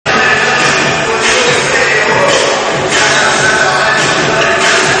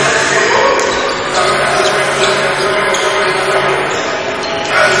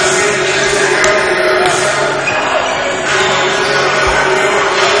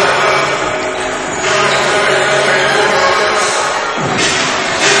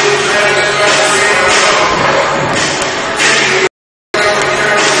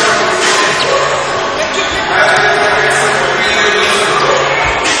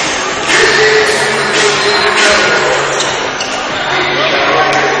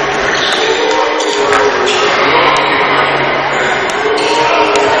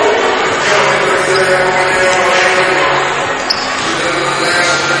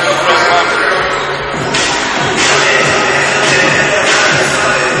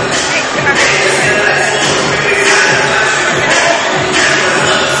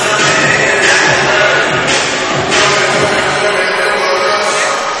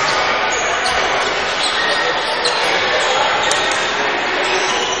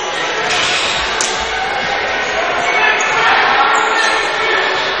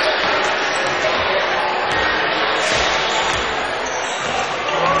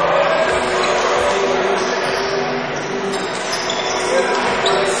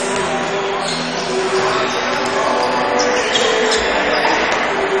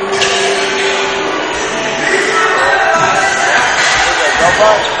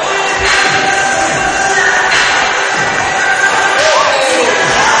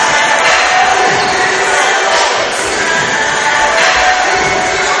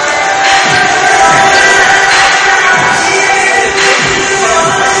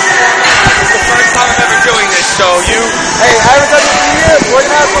Hey, I haven't done this in years. We're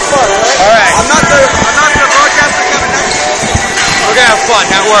gonna have some fun, all right? I'm not the broadcaster coming next to you. We're gonna have fun.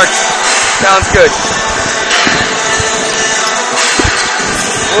 That works. Sounds good.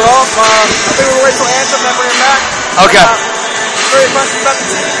 We're off. I think we'll wait till anthem, then bring him back. Okay. Very fun.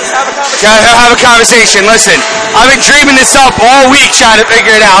 Just have a conversation. Gotta have a conversation. Listen, I've been dreaming this up all week, trying to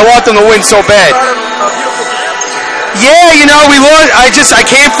figure it out. I want them to win so bad. Yeah, you know, we lost. I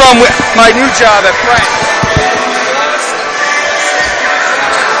came from my new job at Frank.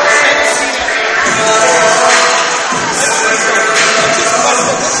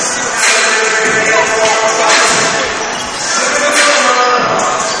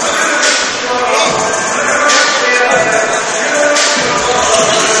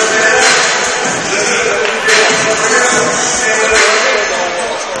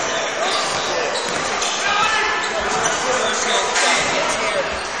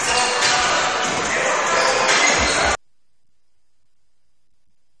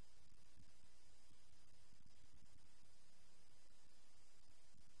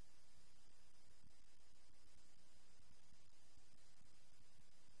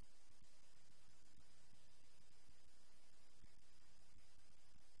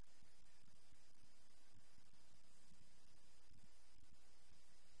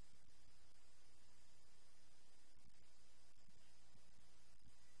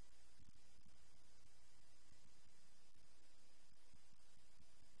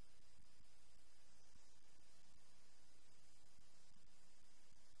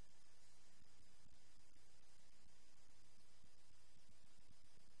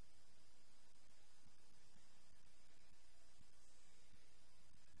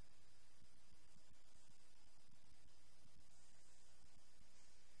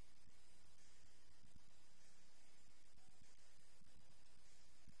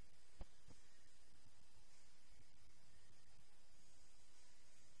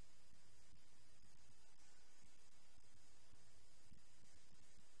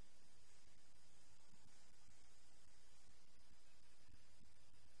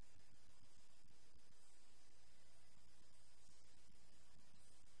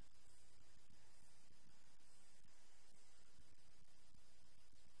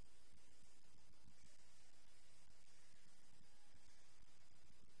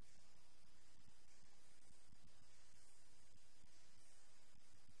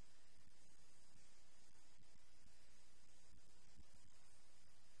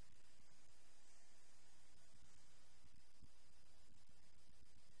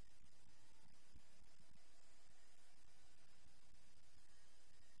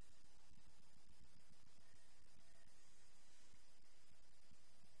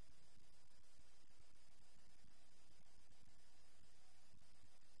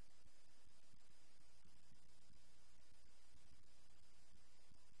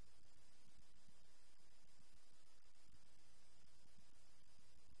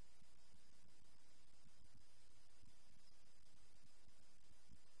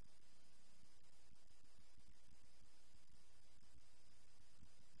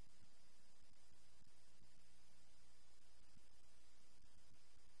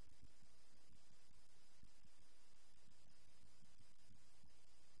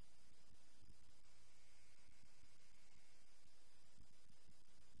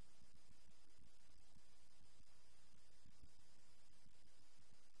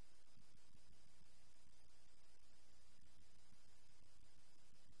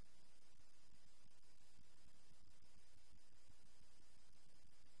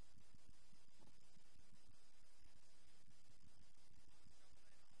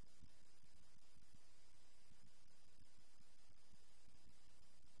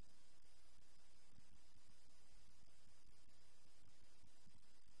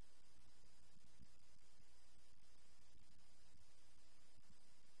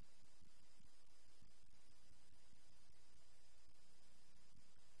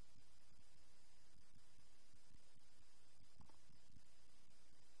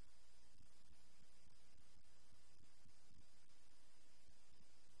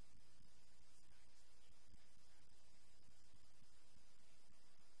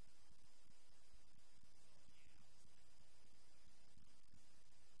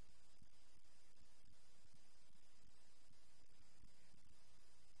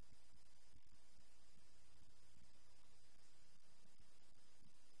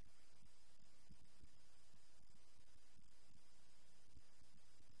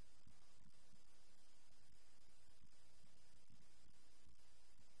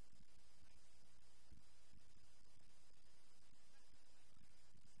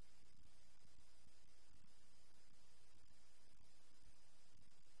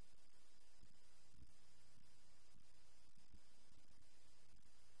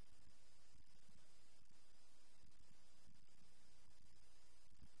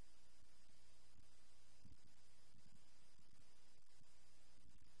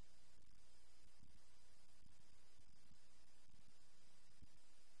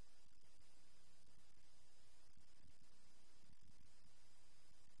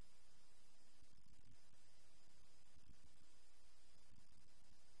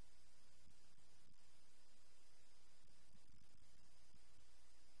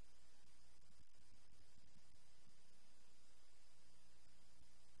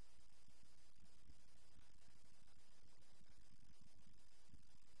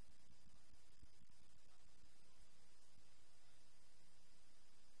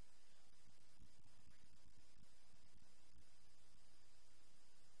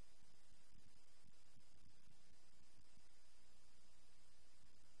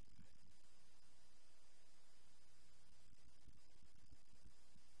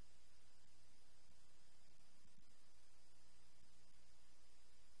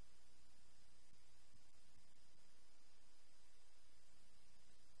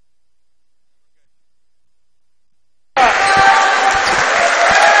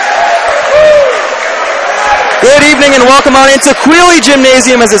 welcome on into Quealy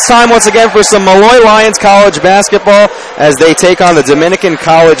Gymnasium as it's time once again for some Molloy Lions College basketball as they take on the Dominican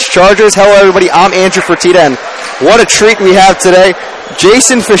College Chargers. Hello, everybody. I'm Andrew Fertitta, and what a treat we have today.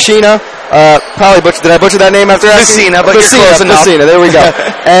 Jason Fashina, did I butcher that name after asking? Fashina, but you're close enough. Fashina, there we go.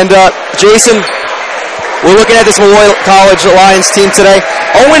 And Jason, we're looking at this Molloy College Lions team today.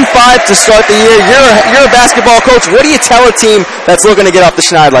 0-5 to start the year. You're a basketball coach. What do you tell a team that's looking to get off the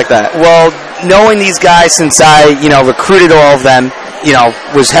schneid like that? Well, knowing these guys since I, recruited all of them,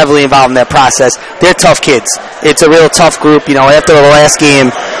 was heavily involved in that process, they're tough kids. It's a real tough group. After the last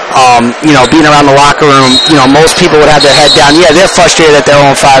game, being around the locker room, most people would have their head down. Yeah, they're frustrated that they're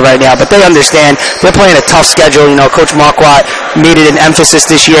 0-5 right now, but they understand they're playing a tough schedule. Coach Marquardt made it an emphasis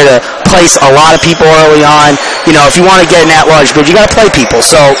this year to place a lot of people early on. If you want to get an at-large bid, you got to play people.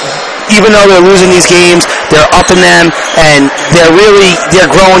 So even though they're losing these games, they're upping them, and they're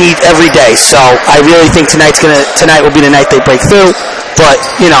growing every day. So I really think tonight will be the night they break through. But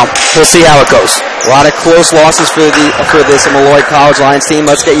we'll see how it goes. A lot of close losses for this Molloy College Lions team.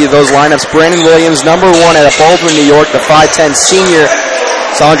 Let's get you those lineups. Brandon Williams, number 1 out of Baldwin, New York, the 5'10 senior.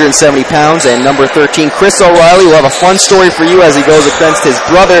 It's 170 pounds. And number 13, Chris O'Reilly, will have a fun story for you as he goes against his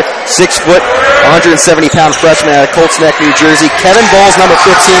brother, 6 foot, 170-pound freshman out of Colts Neck, New Jersey. Kevin Bowles, number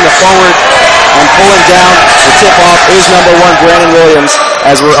 15, the forward, and pulling down the tip-off is number 1, Brandon Williams,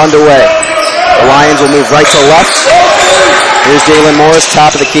 as we're underway. The Lions will move right to left. Here's Jalen Morris,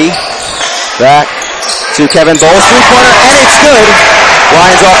 top of the key. Back to Kevin Bowles, three-pointer, and it's good.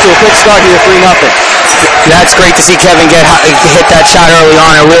 Lions off to a quick start here, 3-0. That's great to see Kevin hit that shot early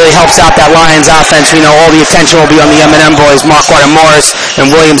on. It really helps out that Lions offense. We know all the attention will be on the M&M boys, Marquardt and Morris, and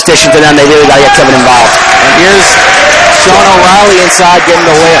Williams dishing to them. They really got to get Kevin involved. And here's Sean O'Reilly inside, getting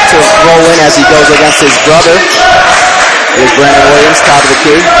the layup to roll in as he goes against his brother. Here's Brandon Williams, top of the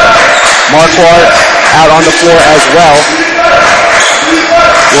key. Marquardt out on the floor as well.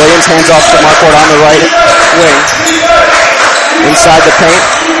 Williams hands off to Marquardt on the right wing. Inside the paint.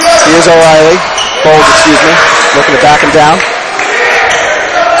 Here's O'Reilly. Bowles, looking to back him down.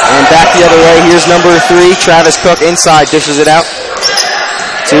 And back the other way. Here's number 3, Travis Cook, inside, dishes it out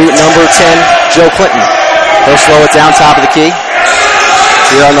to number 10, Joe Clinton. He'll slow it down, top of the key.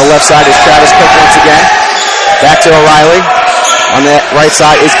 Here on the left side is Travis Cook once again. Back to O'Reilly. On the right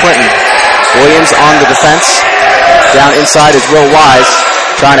side is Clinton. Williams on the defense. Down inside is Will Wise,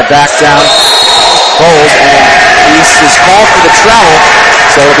 trying to back down Bowles, and he is called for the travel.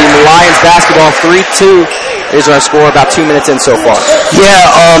 So it'll be Lions basketball. 3-2 is our score, about 2 minutes in so far. Yeah,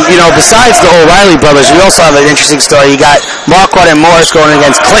 besides the O'Reilly brothers, we also have an interesting story. You got Marquardt and Morris going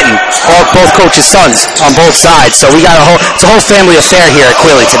against Clinton, both coaches' sons on both sides. So we got it's a whole family affair here at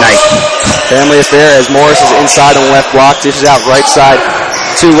Quealy tonight. Family affair as Morris is inside on the left block, dishes out right side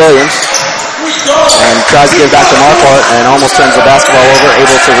to Williams. And tries to give it back to Marquardt and almost turns the basketball over,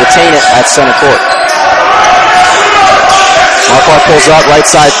 able to retain it at center court. Marquardt pulls up, right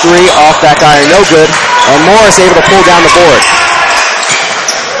side 3, off back iron, no good. And Morris able to pull down the board.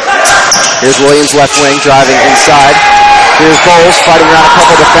 Here's Williams left wing, driving inside. Here's Bowles fighting around a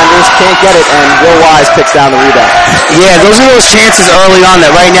couple defenders, can't get it, and Will Wise picks down the rebound. Yeah, those are those chances early on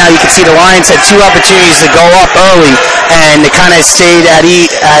that right now you can see the Lions had 2 opportunities to go up early, and they kind of stayed at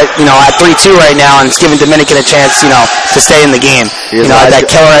 3-2 right now, and it's giving Dominican a chance, to stay in the game. That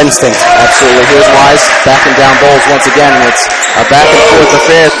killer instinct. Absolutely. Here's Wise backing down Bowles once again, and it's a back and forth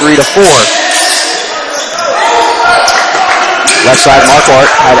affair, 3-4. Left side, Marquardt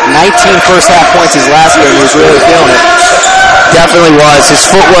had 19 first half points his last game. He was really feeling it. Definitely was. His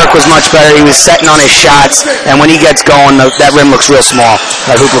footwork was much better. He was setting on his shots, and when he gets going, that rim looks real small.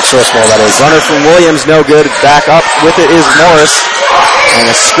 That hoop looks real small, that is. Runner from Williams, no good. Back up with it is Morris. And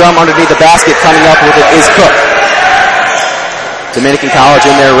a scrum underneath the basket coming up with it is Cook. Dominican College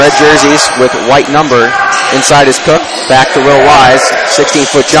in their red jerseys with white number. Inside is Cook. Back to Will Wise.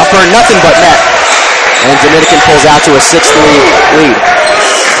 16-foot jumper. Nothing but net. And Dominican pulls out to a 6-3 lead.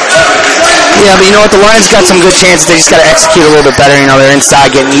 Yeah, but you know what? The Lions got some good chances. They just got to execute a little bit better. They're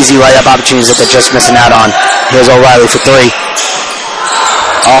inside getting easy layup opportunities that they're just missing out on. Here's O'Reilly for 3.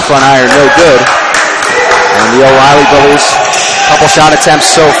 Off on iron, no good. And the O'Reilly brothers, couple shot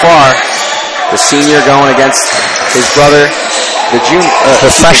attempts so far. The senior going against his brother, the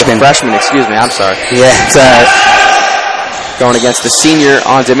freshman. I'm sorry. Yeah, going against the senior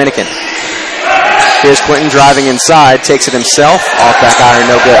on Dominican. Here's Clinton driving inside, takes it himself. Off back iron,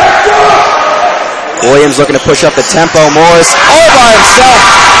 no good. Williams looking to push up the tempo. Morris all by himself.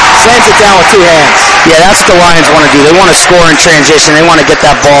 Slams it down with 2 hands. Yeah, that's what the Lions want to do. They want to score in transition. They want to get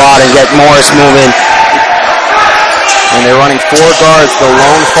that ball out and get Morris moving. And they're running 4 guards, the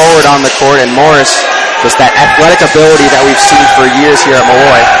lone forward on the court, and Morris Just that athletic ability that we've seen for years here at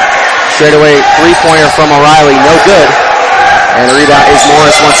Molloy. Straight away, three-pointer from O'Reilly, no good. And the rebound is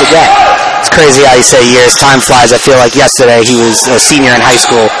Morris once again. It's crazy how you say years. Time flies. I feel like yesterday he was a senior in high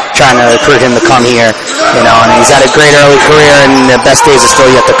school trying to recruit him to come here. You know, and he's had a great early career, and the best days are still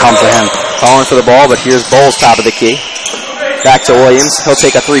yet to come for him. Calling for the ball, but here's Bowles, top of the key. Back to Williams. He'll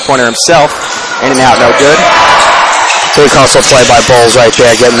take a three-pointer himself. In and out, no good. Big hustle play by Bowles right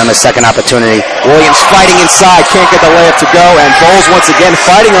there, getting them a second opportunity. Williams fighting inside, can't get the layup to go, and Bowles once again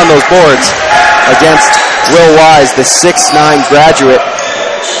fighting on those boards against Will Wise, the 6'9 graduate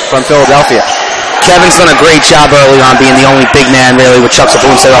from Philadelphia. Kevin's done a great job early on being the only big man really with Chuck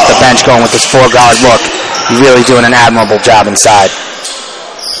Sabunset off the bench going with this four-guard look. He's really doing an admirable job inside.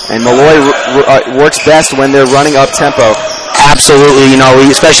 And Molloy works best when they're running up-tempo. Absolutely, you know,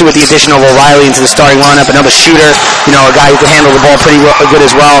 especially with the addition of O'Reilly into the starting lineup, another shooter, you know, a guy who can handle the ball pretty good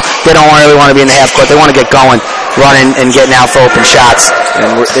as well. They don't really want to be in the half court. They want to get going, running, and getting out for open shots. And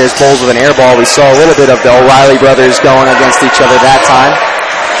there's Bowles with an air ball. We saw a little bit of the O'Reilly brothers going against each other that time.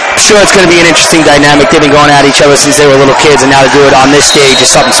 Sure, it's going to be an interesting dynamic. They've been going at each other since they were little kids, and now to do it on this stage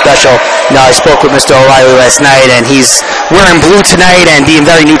is something special. You know, I spoke with Mr. O'Reilly last night, and he's wearing blue tonight and being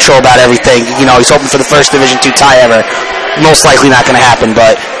very neutral about everything. You know, he's hoping for the first Division II tie ever. Most likely not going to happen,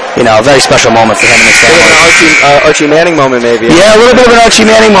 but, you know, a very special moment for him and his family. Archie Manning moment, maybe. Yeah, a little bit of an Archie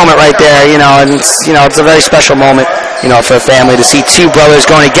Manning moment right there, you know, and it's a very special moment, you know, for a family to see two brothers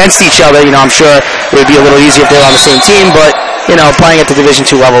going against each other. You know, I'm sure it would be a little easier if they were on the same team, but, you know, playing at the Division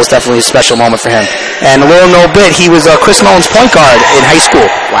II level is definitely a special moment for him. And a little no bit, he was Chris Mullen's point guard in high school.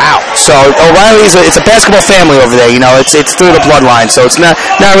 Wow. So O'Reilly's it's a basketball family over there, you know, it's through the bloodline, so it's not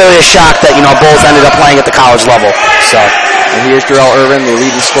really a shock that, you know, both ended up playing at the college level. So. And here's Darrell Irvin, the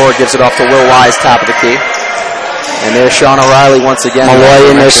leading scorer, gives it off to Will Wise, top of the key. And there's Sean O'Reilly once again. Molloy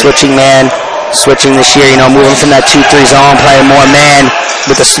in their switching this year, you know, moving from that 2-3 zone, playing more man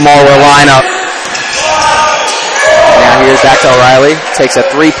with a smaller lineup. Now here's back to O'Reilly, takes a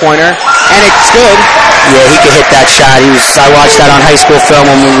three-pointer, and it's good. Yeah, he could hit that shot. I watched that on high school film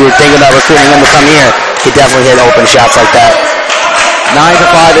when we were thinking about recruiting him to come here. He definitely hit open shots like that.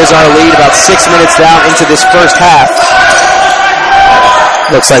 9-5 is our lead, about 6 minutes down into this first half.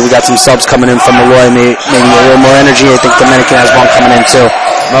 Looks like we got some subs coming in from Molloy, maybe a little more energy. I think Dominican has one coming in too.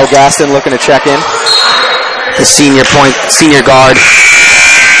 Mo Gaston looking to check in. The senior guard.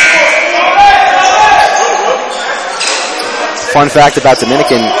 Fun fact about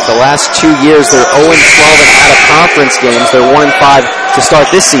Dominican, the last 2 years they're 0-12 in out-of-conference games. They're 1-5 to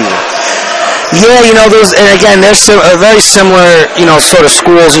start this season. Yeah, you know, and again, they're very similar, you know, sort of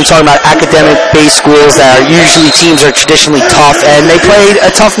schools. You're talking about academic-based schools that are usually teams are traditionally tough, and they play a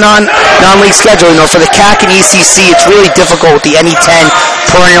tough non-league schedule. You know, for the CAC and ECC, it's really difficult with the NE10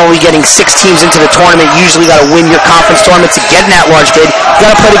 perennially getting 6 teams into the tournament. You usually got to win your conference tournament to get in that large bid. You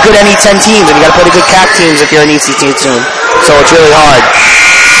got to play the good NE10 teams, and you got to play the good CAC teams if you're an ECC team. So it's really hard.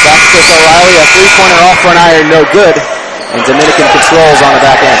 Back to Chris O'Reilly, a three-pointer off for an iron, no good. And Dominican controls on the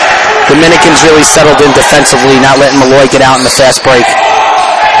back end. Dominican's really settled in defensively, not letting Molloy get out in the fast break.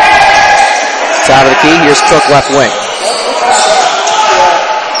 Top of the key, here's Cook left wing.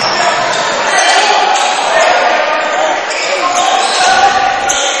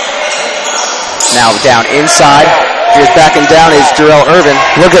 Now down inside. Here's backing down is Darrell Irvin.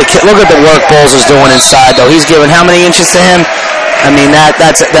 Look at the work Bowles is doing inside, though. He's giving how many inches to him? I mean,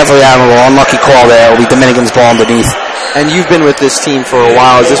 that's definitely admirable. Unlucky call there. It'll be Dominican's ball underneath. And you've been with this team for a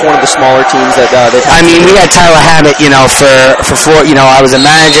while. Is this one of the smaller teams that they've had? I mean, we had Tyler Hammett, you know, for 4, you know, I was a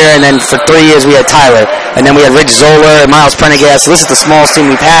manager, and then for 3 years we had Tyler. And then we had Rich Zoller and Miles Prendergast. So this is the smallest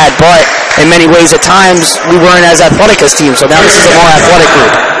team we've had, but in many ways at times we weren't as athletic as teams. So now this is a more athletic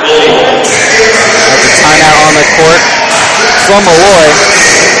group. That's a timeout on the court from Molloy.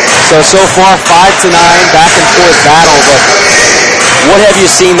 So far 5-9, back and forth battle, but what have you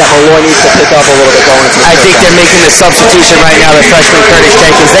seen that Molloy needs to pick up a little bit going into I think they're making the substitution right now, the freshman Curtis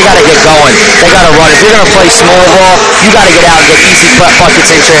Jenkins. They got to get going. They got to run. If you're going to play small ball, you got to get out and get easy buckets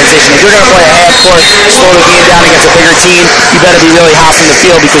in transition. If you're going to play a half court, slow the game down against a bigger team, you better be really hot from the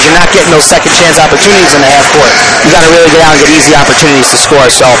field because you're not getting those second chance opportunities in the half court. You got to really get out and get easy opportunities to score.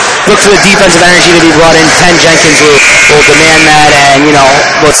 So look for the defensive energy to be brought in. 10 Jenkins will demand that, and, you know,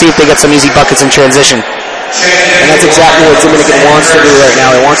 let's see if they get some easy buckets in transition. And that's exactly what Dominican wants to do right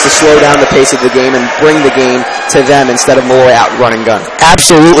now. It wants to slow down the pace of the game and bring the game to them instead of Molloy out run and gun.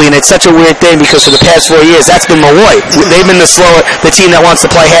 Absolutely, and it's such a weird thing because for the past 4 years, that's been Molloy. They've been the team that wants to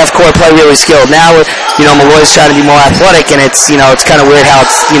play half court, play really skilled. Now, you know, Molloy's trying to be more athletic, and it's, you know, it's kind of weird how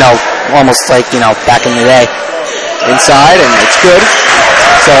it's, you know, almost like, you know, back in the day. Inside, and it's good.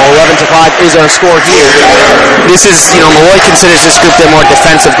 So 11-5 is our score here. This is, Molloy considers this group their more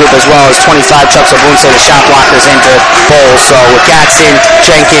defensive group as well, as 25 Chucks Obunse, the shot blockers, into bowls. So with Gatson,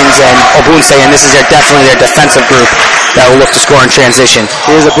 Jenkins, and Obunse, and this is definitely their defensive group that will look to score in transition.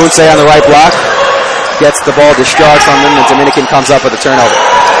 Here's Obunse on the right block. Gets the ball discharged from him, and Dominican comes up with a turnover.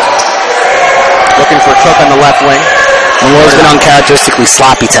 Looking for Cook on the left wing. Molloy's been uncharacteristically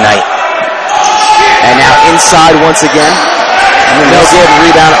sloppy tonight. And now inside once again. No good.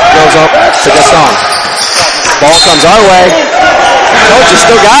 Rebound goes up to Gaston. Ball comes our way. Coach, you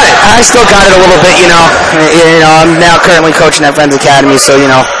still got it. I still got it a little bit, I'm now currently coaching at Friends Academy, so,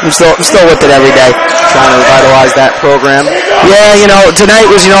 I'm still with it every day. Trying to revitalize that program. Yeah, tonight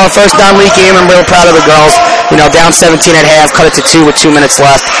was, our first non-league game. I'm real proud of the girls. Down 17 at half, cut it to 2 with 2 minutes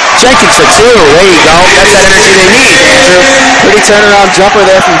left. Jenkins for 2. There you go. That's that energy they need, Andrew. Pretty turnaround jumper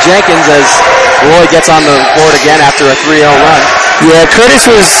there from Jenkins as Roy gets on the board again after a 3-0 run. Yeah, Curtis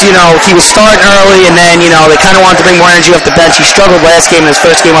was, he was starting early, and then, they kind of wanted to bring more energy off the bench. He struggled last game in his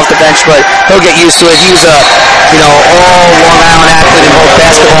first game off the bench, but he'll get used to it. He was a, all Long Island athlete in both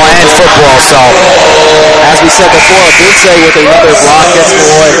basketball and football, so. As we said before, Obunse with another block gets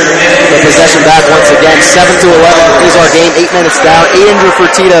Molloy the possession back once again. 7-11 is our game, 8 minutes down. Andrew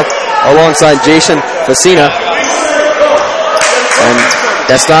Fertitta alongside Jason Facina. And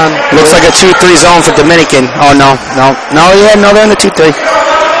Gaston looks like a 2-3 zone for Dominican. Oh, no, they're in the 2-3.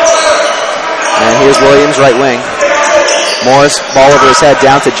 And here's Williams, right wing. Morris, ball over his head,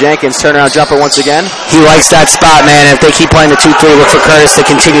 down to Jenkins. Turnaround jumper once again. He likes that spot, man. If they keep playing the 2-3, look for Curtis to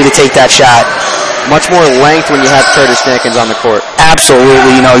continue to take that shot. Much more length when you have Curtis Jenkins on the court.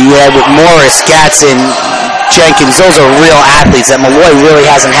 Absolutely. You had with Morris, Gatson, Jenkins, those are real athletes that Molloy really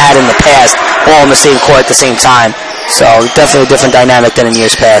hasn't had in the past, all in the same court at the same time. So definitely a different dynamic than in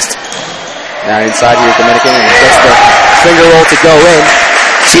years past. Now inside here, Dominican, and gets the finger roll to go in.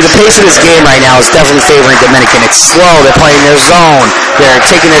 See, the pace of this game right now is definitely favoring Dominican. It's slow. They're playing their zone. They're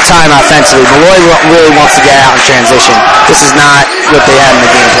taking their time offensively. Molloy really wants to get out in transition. This is not what they had in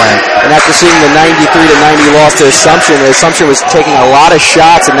the game plan. And after seeing the 93-90 loss to Assumption, Assumption was taking a lot of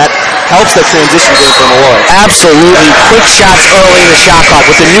shots, and that helps the transition game for Molloy. Absolutely. Quick shots early in the shot clock.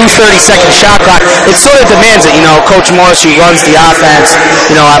 With the new 30-second shot clock, it sort of demands it. Coach Morris, who runs the offense,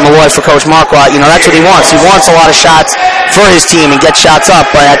 at Molloy for Coach Marquardt, that's what he wants. He wants a lot of shots for his team and get shots up,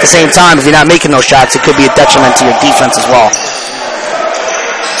 but at the same time, if you're not making those shots, it could be a detriment to your defense as well.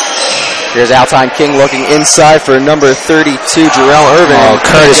 Here's Altine King looking inside for number 32, Jarrell Irvin. Oh,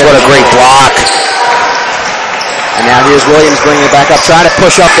 Curtis, what a great block. And now here's Williams bringing it back up, trying to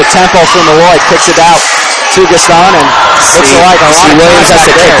push up the tempo for Molloy. Kicks it out to Gaston, and looks like a lot of Williams has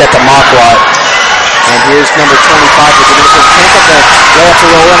to kick that to Marquardt. And here's number 25 for Dominican. Can't get the layup to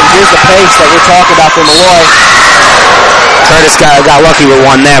roll in. And here's the pace that we're talking about for Molloy. Curtis got lucky with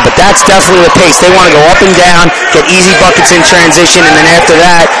one there, but that's definitely the pace. They want to go up and down, get easy buckets in transition, and then after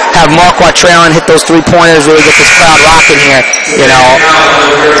that, have Marquardt trailing, hit those three-pointers, really get this crowd rocking here,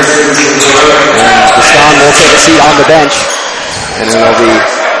 And Gaston will take a seat on the bench. And it will be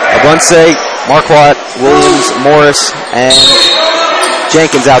Obunse, Marquardt, Williams, Morris, and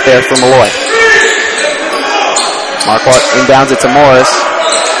Jenkins out there for Molloy. Marquardt inbounds it to Morris.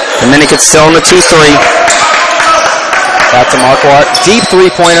 Dominican's still in the 2-3. Back to Marquardt. Deep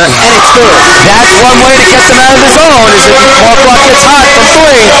three-pointer, and it's good. That's one way to get them out of the zone, is if Marquardt gets hot from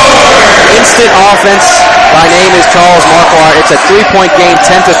 3. Instant offense. My name is Charles Marquardt. It's a 3-point game,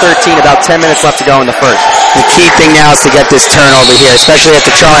 10-13, about 10 minutes left to go in the first. The key thing now is to get this turnover here, especially at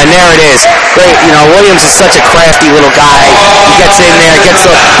the Charlie. And there it is. Great. Williams is such a crafty little guy. He gets in there,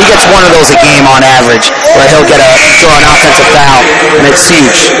 he gets one of those a game on average, where he'll draw an offensive foul, and it's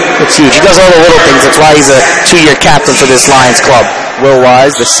huge. It's huge. He does all the little things. That's why he's a 2-year captain for this Lions club. Will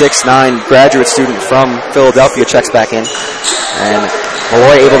Wise, the 6'9" graduate student from Philadelphia, checks back in. And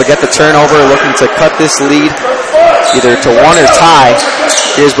Molloy able to get the turnover, looking to cut this lead either to 1 or tie.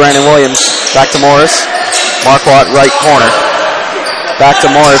 Here's Brandon Williams. Back to Morris. Marquardt, right corner. Back to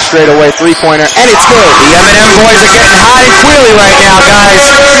Morris, straight away, three-pointer, and it's good. The M&M boys are getting hot and queely right now, guys.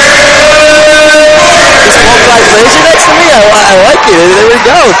 This one guy laser next to me, I like it. There we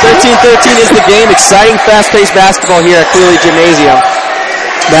go. 13-13 is the game. Exciting, fast-paced basketball here at Queely Gymnasium.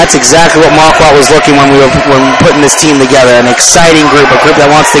 That's exactly what Marquardt was looking when we were putting this team together. An exciting group, a group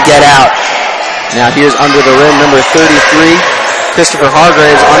that wants to get out. Now here's under the rim, number 33. Christopher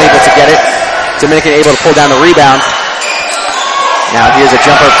Hargraves unable to get it. Dominican able to pull down the rebound. Now here's a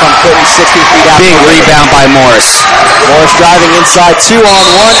jumper from Clinton, 60 feet out. Big rebound by Morris. Morris driving inside, 2-on-1,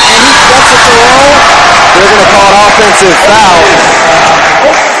 and he gets it to roll. They're going to call an offensive foul.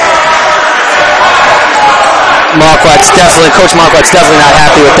 Coach Marquardt's definitely not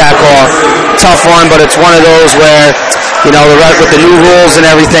happy with that call. Tough one, but it's one of those where, you know, with the new rules and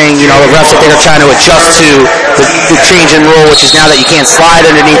everything, you know, the refs, I think, are trying to adjust to the change in rule, which is now that you can't slide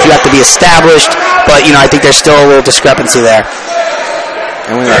underneath, you have to be established. But, you know, I think there's still a little discrepancy there.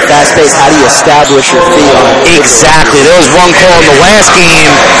 And when you're fast pace, how do you establish your feet on it? Exactly. There was one call in the last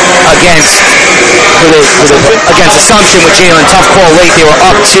game against Assumption with Jalen. Tough call late. They were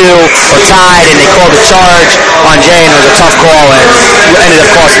up 2 or tied, and they called a charge on Jay, and it was a tough call, and ended up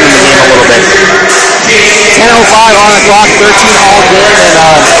costing them the game a little bit. 10:05 on the clock, 13 all game,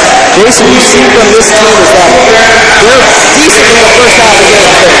 and Jason, you see from this team is that they're decent in the first half of the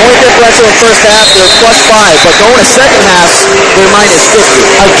game. Their point differential in the first half, they're +5, but going to second half, they're -50.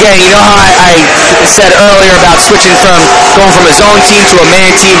 Again, you know how I said earlier about switching from going from a zone team to a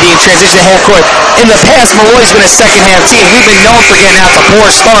man team, being transitioned to half court. In the past, Molloy's been a second half team. We've been known for getting out to poor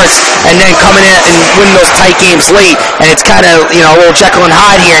starts and then coming in and winning those tight games late. And it's kind of, you know, a little Jekyll and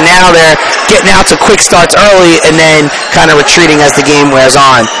Hyde here. Now they're getting out to quick starts early and then kind of retreating as the game wears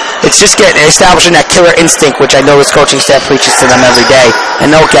on. It's just establishing that killer instinct, which I know this coaching staff preaches to them every day.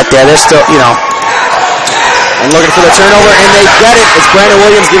 And they'll get there. They're still, you know. And looking for the turnover, and they get it. It's Brandon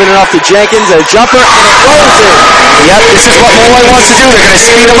Williams giving it off to Jenkins. A jumper, and it goes in. Yep, this is what Molloy wants to do. They're going to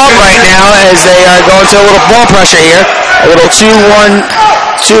speed them up right now as they are going to a little ball pressure here. A little 2-1,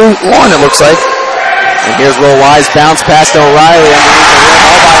 2-1 it looks like. And here's Will Wise, bounce past O'Reilly underneath the rim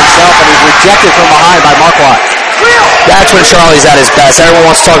all by himself, and he's rejected from behind by Marquardt. That's when Charlie's at his best. Everyone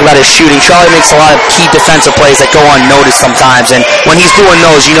wants to talk about his shooting. Charlie makes a lot of key defensive plays that go unnoticed sometimes, and when he's doing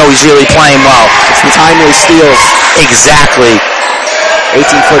those, you know he's really playing well. It's the timely steals. Exactly.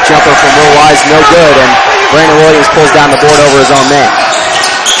 18-foot jumper from Will Wise, no good, and Brandon Williams pulls down the board over his own man.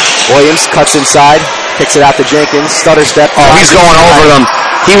 Williams cuts inside, kicks it out to Jenkins, stutter step. Oh, he's going over them.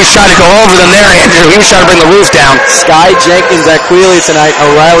 He was trying to go over them there, Andrew. He was trying to bring the roof down. Sky Jenkins at Quealy tonight.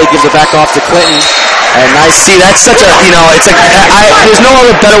 O'Reilly gives it back off to Clinton. And nice. See, that's such a, you know, it's like, there's no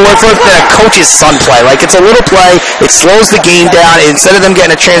other better word for it than a coach's son play. Like, it's a little play. It slows the game down. Instead of them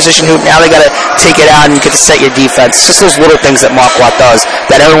getting a transition hoop, now they got to take it out and you get to set your defense. It's just those little things that Marquardt does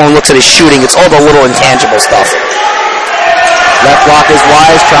that everyone looks at his shooting. It's all the little intangible stuff. Left block is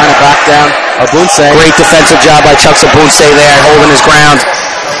Wise, trying to back down Abunse. Great defensive job by Chuck Abunse there, holding his ground.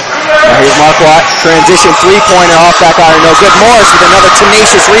 Now here's Marquardt, transition three-pointer off back iron, no good. Morris with another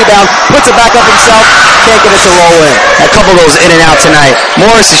tenacious rebound, puts it back up himself, can't get it to roll in. A couple of those in and out tonight.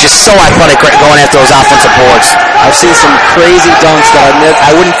 Morris is just so athletic going after those offensive boards. I've seen some crazy dunks that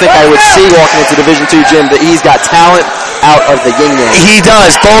I wouldn't think I would see walking into Division II gym, but he's got talent out of the yin-yang. He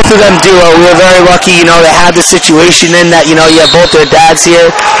does. Both of them do. We were very lucky, you know, they had the situation in that, you know, you have both their dads here.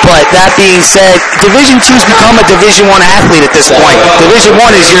 But that being said, Division II's become a Division I athlete at this point. Division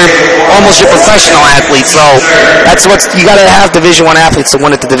I is almost your professional athlete, so that's you got to have Division I athletes to win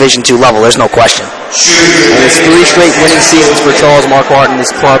at the Division II level. There's no question. And it's 3 straight winning seasons for Charles Marquardt and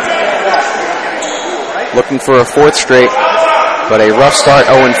his club. Looking for a 4th straight, but a rough start,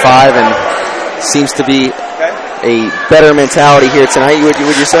 0-5, and seems to be a better mentality here tonight, would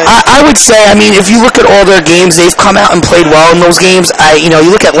you say? I would say, I mean, if you look at all their games, they've come out and played well in those games. You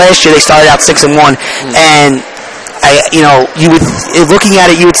look at last year, they started out 6-1, and looking at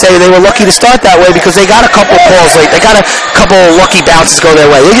it, you would say they were lucky to start that way because they got a couple calls late. They got a couple lucky bounces go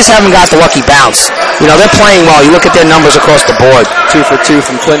their way. They just haven't got the lucky bounce. You know, they're playing well. You look at their numbers across the board. 2 for 2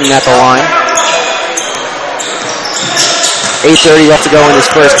 from Clinton at the line. 8:30 left to go in this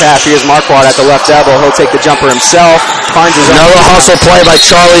first half. Here's Marquardt at the left elbow. He'll take the jumper himself. Finds his another hustle play by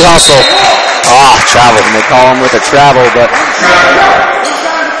Charlie Hustle. Travel. And they call him with a travel, but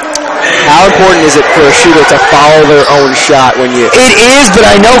how important is it for a shooter to follow their own shot when you... It is, but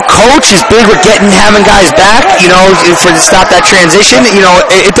I know Coach is big with having guys back, to stop that transition.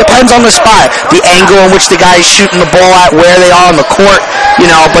 It depends on the spot, the angle in which the guy is shooting the ball at, where they are on the court,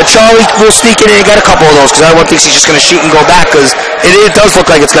 but Charlie will sneak in and get a couple of those because everyone thinks he's just going to shoot and go back because it does look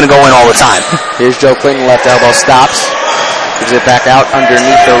like it's going to go in all the time. Here's Joe Clinton, left elbow stops. Gives it back out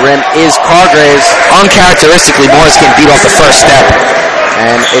underneath the rim is Cargraves. Uncharacteristically, Morris getting beat off the first step.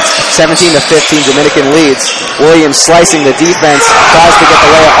 And it's 17-15, Dominican leads. Williams slicing the defense, tries to get the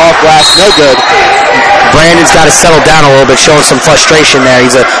layup off glass, no good. Brandon's got to settle down a little bit, showing some frustration there.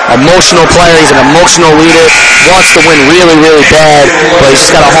 He's an emotional player, he's an emotional leader, wants to win really, really bad, but he's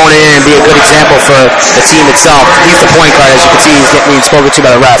just got to hone in and be a good example for the team itself. He's the point guard, as you can see, he's getting spoken to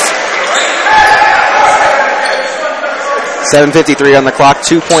by the ref. 7:53 on the clock,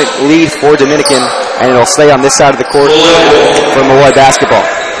 2-point lead for Dominican, and it'll stay on this side of the court for Molloy basketball.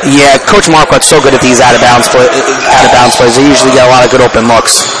 Yeah, Coach Marquardt's so good at these out-of-bounds plays. They usually get a lot of good open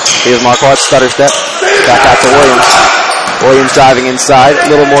looks. Here's Marquardt, stutter step. Back out to Williams. Williams driving inside. A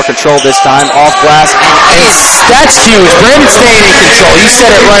little more control this time. Off glass. That's huge. Brandon's staying in control. You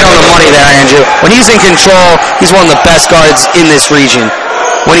said it right on the money there, Andrew. When he's in control, he's one of the best guards in this region.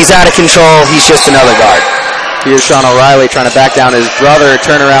 When he's out of control, he's just another guard. Here's Sean O'Reilly trying to back down his brother.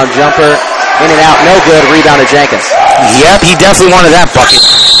 Turnaround jumper. In and out. No good. Rebound to Jenkins. Yep, he definitely wanted that bucket.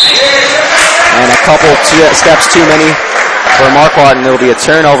 And a couple steps too many for Marquardt, and it'll be a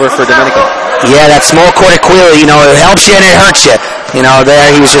turnover for Dominican. Yeah, that small court Aquila, you know, it helps you and it hurts you. You know, there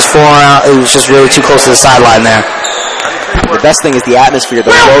he was just falling out. He was just really too close to the sideline there. The best thing is the atmosphere.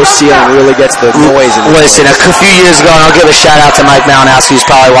 The low ceiling really gets the noise. Listen, a few years ago, and I'll give a shout out to Mike Malinowski, who's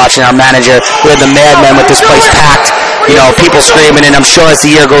probably watching, our manager. We had the Madmen with this place packed. You know, people screaming, and I'm sure as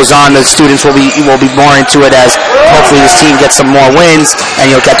the year goes on, the students will be more into it as hopefully this team gets some more wins, and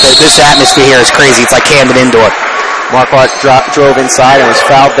you'll get this atmosphere here is crazy. It's like Camden Indoor. Marquardt drove inside and was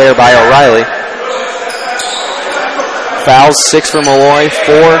fouled there by O'Reilly. Fouls, 6 for Molloy,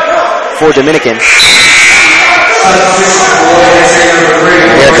 4 for Dominican.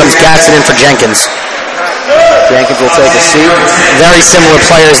 Here comes Gatson in for Jenkins. Jenkins will take a seat. Very similar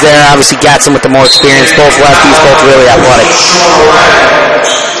players there. Obviously, Gatson with the more experience. Both lefties, both really athletic.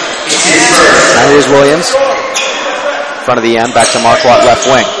 Now here's Williams. Front of the end, back to Marquardt, left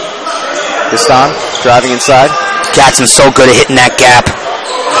wing. Gaston driving inside. Gatson's so good at hitting that gap.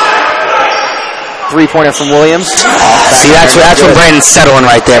 Three-pointer from Williams. See, that's when Brandon's settling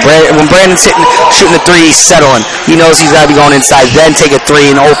right there. When Brandon's shooting the three, he's settling. He knows he's got to be going inside, then take a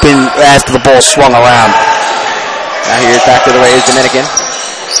three and open after the ball swung around. Now here's back to the way is Dominican.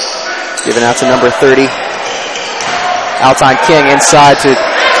 Giving out to number 30. Alton King inside to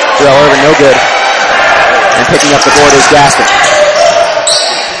Terrell Irvin, no good. And picking up the board is Gaston.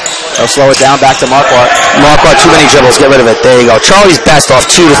 They'll slow it down, back to Marquardt. Marquardt, too many dribbles, get rid of it. There you go. Charlie's best off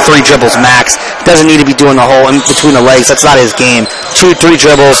 2 to 3 dribbles max. Doesn't need to be doing the whole in between the legs. That's not his game. 2, 3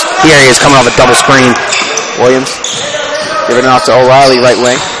 dribbles. Here he is coming off a double screen. Williams giving it off to O'Reilly, right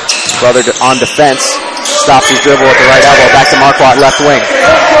wing. Brother on defense. Stops his dribble at the right elbow. Back to Marquardt, left wing.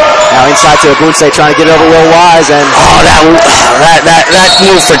 Now inside to Abunse, trying to get it over Will Wise, and that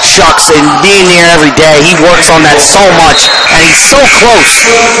move for Chucks and being there every day. He works on that so much, and he's so close.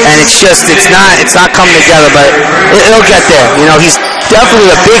 And it's not coming together, but it'll get there. You know, he's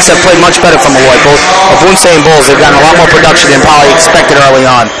definitely the bigs have played much better from Molloy. Both Abunse and Bulls, they've gotten a lot more production than probably expected early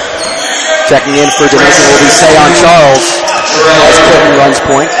on. Checking in for Dominican will be Sayon Charles as Clinton runs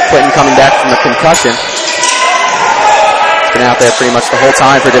point. Clinton coming back from a concussion. Been out there pretty much the whole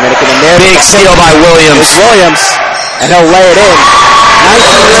time for Dominican. And there, big steal by Williams. And he'll lay it in.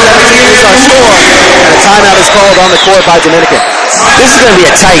 19-17 is our score, and a timeout is called on the court by Dominican. This is going to be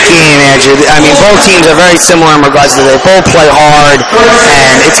a tight game, Andrew. I mean, both teams are very similar in regards to they both play hard,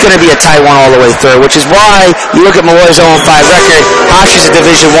 and it's going to be a tight one all the way through, which is why you look at Molloy's 0-5 record. Osh is a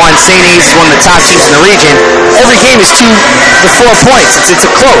Division I. St. A's is one of the top teams in the region. Every game is 2 to 4 points. It's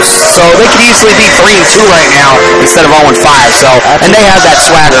a close, so they could easily be 3-2 right now instead of 0-5. So, and they have that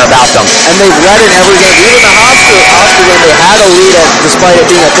swagger about them. And they've led in every game. Even the Hofstra game, they had a lead despite it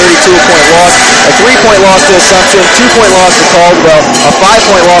being a 32-point loss, a 3-point loss to Assumption, 2-point loss to Caldwell, a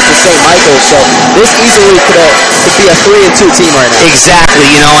 5-point loss to St. Michael's. So this easily could be a 3-2 team right now. Exactly,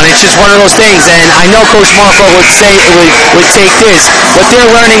 you know, and it's just one of those things. And I know Coach Marco would take this. What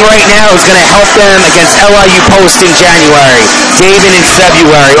they're learning right now is going to help them against LIU Post in January, David in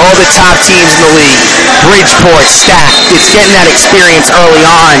February, all the top teams in the league, Bridgeport, Stack. It's getting that experience early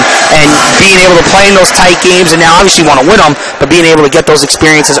on and being able to play in those tight games. And now obviously you want to win them, but being able to get those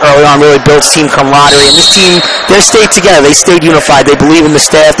experiences early on really builds team camaraderie. And this team, they stayed together. They stayed unified. They believe in the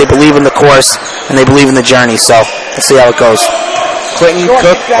staff. They believe in the course. And they believe in the journey. So let's see how it goes. Clinton,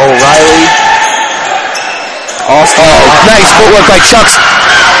 Cook, O'Reilly, Austin. Oh, nice footwork by Chucks.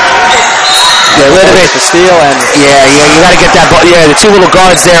 Get rid of it. The steal and yeah, you got to get that ball. Yeah, the two little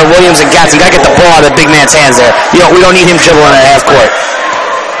guards there, Williams and Gatz. You got to get the ball out of the big man's hands there. We don't need him dribbling at half court.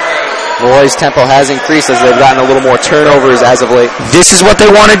 Molloy's tempo has increased as they've gotten a little more turnovers as of late. This is what they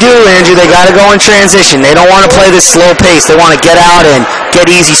want to do, Andrew. They got to go in transition. They don't want to play this slow pace. They want to get out and get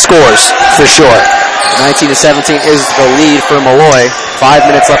easy scores for sure. 19-17 is the lead for Molloy. 5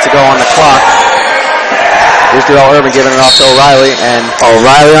 minutes left to go on the clock. Here's Darrell Urban giving it off to O'Reilly, and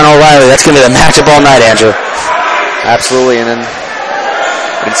O'Reilly on O'Reilly. That's going to be the matchup all night, Andrew. Absolutely, and then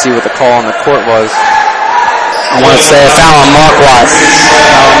we can see what the call on the court was. I want to say a foul on Marquardt.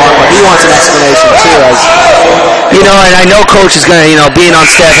 He wants an explanation too, as you know, and I know Coach is going to, being on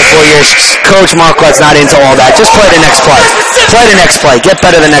staff for 4 years, Coach Marquardt's not into all that. Just play the next play. Play the next play. Get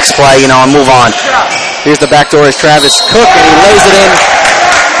better the next play, and move on. Here's the back door is Travis Cook, and he lays it in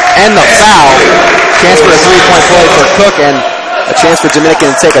and the foul. Chance for a three-point play for Cook, and a chance for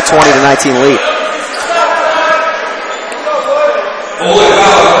Dominican to take a 20-19 lead.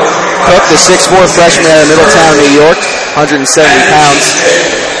 Cook, the 6'4" freshman out of Middletown, New York, 170 pounds,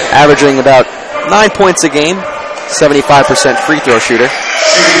 averaging about 9 points a game, 75% free throw shooter.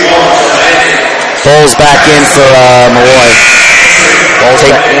 Bowles back in for Molloy. Bowles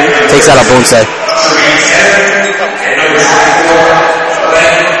takes out a Boonsay.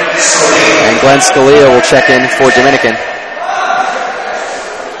 And Glenn Scalia will check in for Dominican.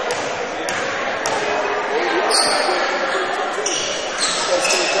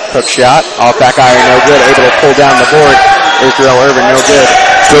 Cook shot, off back iron, no good. Able to pull down the board. Israel Irvin, no good.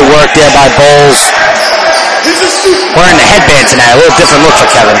 Good work there by Bowles. Wearing the headband tonight, a little different look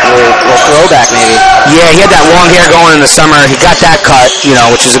for Kevin. A little throwback maybe. Yeah, he had that long hair going in the summer. He got that cut,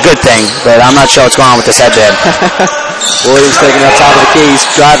 which is a good thing, but I'm not sure what's going on with this headband. Williams taking up top of the key. He's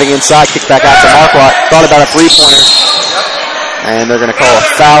driving inside, kicked back out to Marquardt. Thought about a three-pointer. And they're going to call a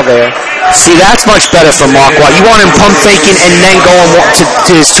foul there. See, that's much better for Marquardt. You want him pump faking and then going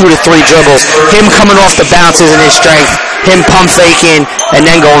to his 2 to 3 dribbles. Him coming off the bounce isn't his strength. Him pump faking and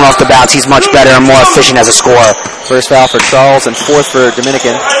then going off the bounce, he's much better and more efficient as a scorer. First foul for Charles and fourth for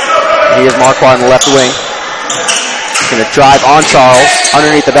Dominican. Here's Marquardt on the left wing. He's going to drive on Charles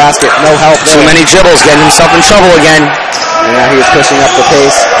underneath the basket. No help there. Too many dribbles, getting himself in trouble again. And now he is pushing up the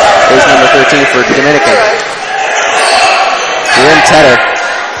pace. Here's number 13 for Dominican. Jim Tedder.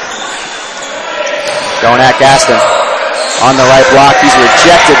 Going at Gaston. On the right block. He's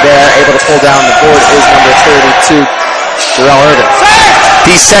rejected there. Able to pull down the board is number 32, Jarrell Irvin.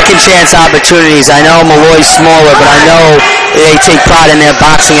 These second chance opportunities, I know Molloy's smaller, but I know they take pride in their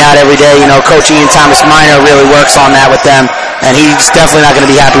boxing out every day. Coach Ian Thomas Minor really works on that with them, and he's definitely not going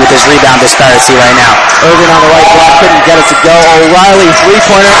to be happy with this rebound disparity right now. Irvin on the right block, couldn't get it to go. O'Reilly,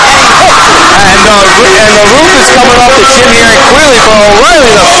 three-pointer. And the roof is coming off the chin here, and clearly for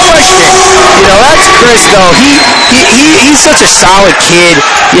O'Reilly, the freshman. That's Chris, though. He's such a solid kid.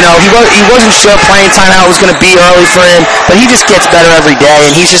 He wasn't sure playing time out was going to be early for him, but he just gets better every day,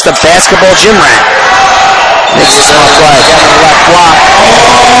 and he's just a basketball gym rat. Makes a smart play. Down the left block.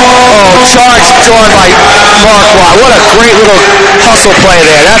 Charge drawn by Marquardt. What a great little hustle play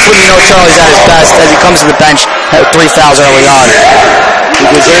there. That's when you know Charlie's at his best as he comes to the bench at 3 fouls early on. He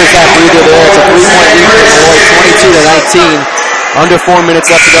deserves that breather there. It's a 3-point lead for Molloy, 22-19. Under 4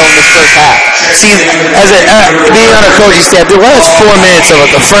 minutes left to go in this first half. See, as being on a coaching staff, the last 4 minutes of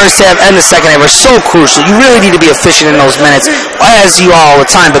the first half and the second half are so crucial. You really need to be efficient in those minutes, as you are all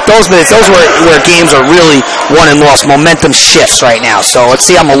the time. But those minutes, those where games are really won and lost. Momentum shifts right now. So let's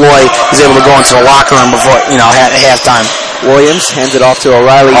see how Molloy is able to go into the locker room before at halftime. Williams hands it off to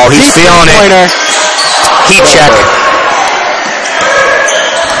O'Reilly. Oh, he's feeling it. Heat check.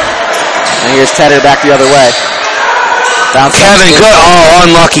 And here's Tedder back the other way. Kevin, good. Oh,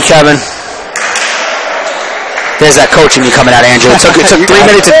 unlucky, Kevin. There's that coach in you coming out, Andrew. It took 3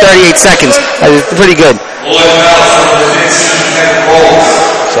 minutes and 38 seconds. That was pretty good.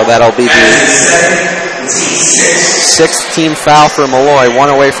 So that'll be the 6th team foul for Molloy, 1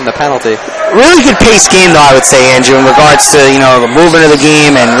 away from the penalty. Really good pace game, though, I would say, Andrew, in regards to, the movement of the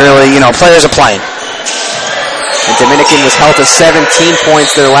game and really, players are playing. And Dominican was held to 17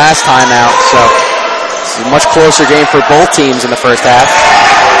 points their last time out, so it's a much closer game for both teams in the first half.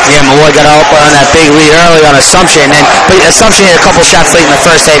 Yeah, Molloy got up on that big lead early on Assumption, but Assumption had a couple shots late in the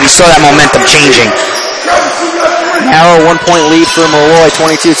first half. You saw that momentum changing. Narrow 1-point lead for Molloy,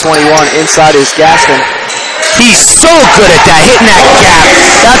 22-21. Inside is Gaston. He's so good at that, hitting that gap.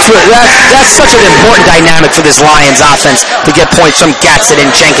 That's such an important dynamic for this Lions offense to get points from Gatson and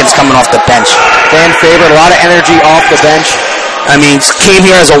Jenkins coming off the bench. Fan favorite, a lot of energy off the bench. Came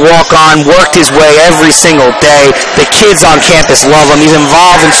here as a walk-on, worked his way every single day. The kids on campus love him. He's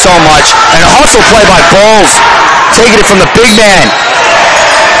involved in so much. And a hustle play by Bowles, taking it from the big man.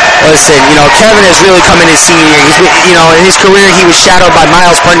 Listen, Kevin has really come in his senior year. In his career, he was shadowed by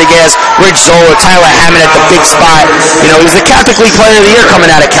Miles Prendergast, Rich Zola, Tyler Hammond at the big spot. He was the Catholic League Player of the Year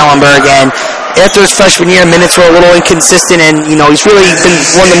coming out of Kellenberg, and after his freshman year, minutes were a little inconsistent, and, he's really been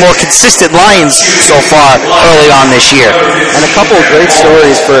one of the more consistent Lions so far early on this year. And a couple of great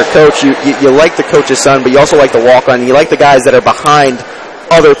stories for a coach. You like the coach's son, but you also like the walk-on. You like the guys that are behind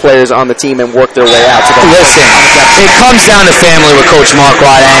other players on the team and work their way out. So listen, it comes down to family with Coach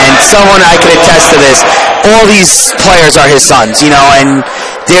Marquardt, and someone I can attest to this. All these players are his sons, and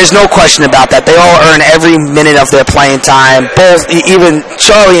there's no question about that. They all earn every minute of their playing time. Both, even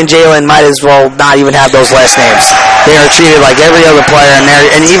Charlie and Jalen might as well not even have those last names. They are treated like every other player,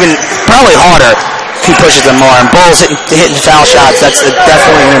 and even probably harder he pushes them more. And Bull's hitting foul shots. That's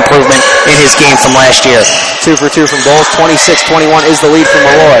definitely an improvement in his game from last year. 2 for 2 from Bulls. 26-21 is the lead for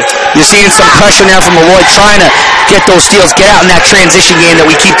Molloy. You're seeing some pressure now from Molloy trying to get those steals, get out in that transition game that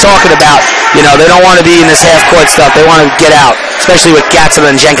we keep talking about. You know, they don't want to be in this half-court stuff. They want to get out, especially with Gatson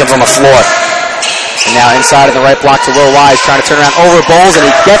and Jenkins on the floor. And now inside of the right block to Will Wise, trying to turn around over Bowles, and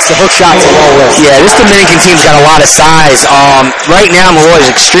he gets the hook shot to Molloy. Yeah, this Dominican team's got a lot of size. Right now, Molloy is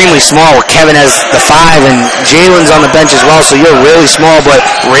extremely small, where Kevin has the 5, and Jalen's on the bench as well, so you're really small, but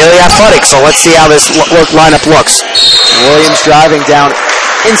really athletic. So let's see how this lineup looks. Williams driving down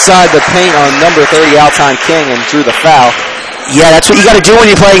inside the paint on number 30, Alton King, and drew the foul. Yeah, that's what you got to do when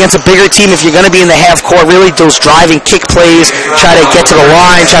you play against a bigger team. If you're going to be in the half court, really those driving kick plays, try to get to the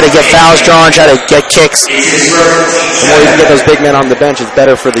line, try to get fouls drawn, try to get kicks. The more you can get those big men on the bench, it's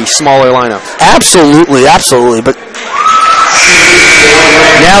better for the smaller lineup. Absolutely, absolutely. But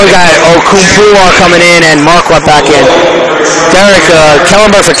now we got Okumpua coming in and Marquardt back in. Derek,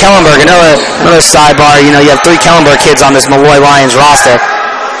 Kellenberg for Kellenberg, another sidebar. You know, you have 3 Kellenberg kids on this Molloy Lions roster.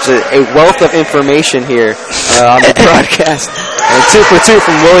 There's a wealth of information here on the broadcast. And 2 for 2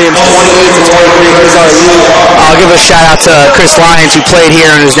 from Williams, 28-23 is our lead. I'll give a shout out to Chris Lyons, who played here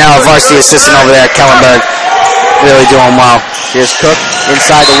and is now a varsity assistant over there at Kellenberg. Really doing well. Here's Cook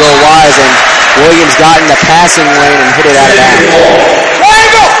inside to Will Wise, and Williams got in the passing lane and hit it out of bounds.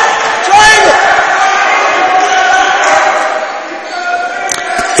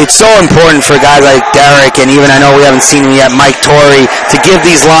 It's so important for guys like Derek, and even I know we haven't seen him yet, Mike Torrey, to give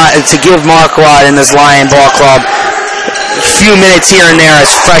Marquardt in this Lion Ball Club a few minutes here and there as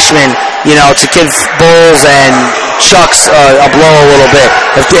freshmen, you know, to give Bulls and Chucks a blow a little bit.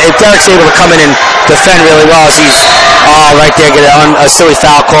 If Derek's able to come in and defend really well, as he's right there, get a silly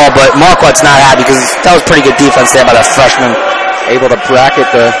foul call, but Marquardt's not happy because that was pretty good defense there by that freshman. Able to bracket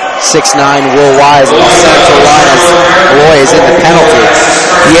the 6'9" Will Wise and send to the line as Molloy is in the penalty.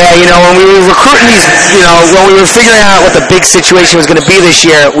 Yeah, you know, when we were recruiting these, you know, when we were figuring out what the big situation was going to be this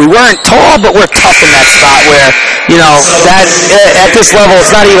year, we weren't tall, but we're tough in that spot where, you know, that at this level,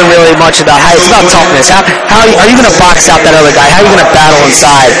 it's not even really much about height. It's about toughness. How are you going to box out that other guy? How are you going to battle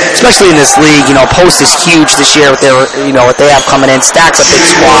inside? Especially in this league, you know, Post is huge this year with their, you know, what they have coming in. Stack's a big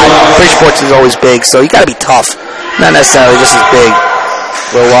squad. Bridgeport's is always big, so you got to be tough. Not necessarily just as big.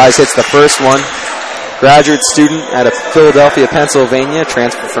 Will Wise hits the first one. Graduate student out of Philadelphia, Pennsylvania,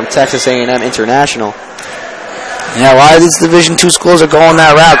 transferred from Texas A&M International. Yeah, a lot of these Division II schools are going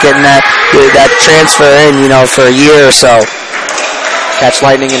that route, getting that transfer in, you know, for a year or so. Catch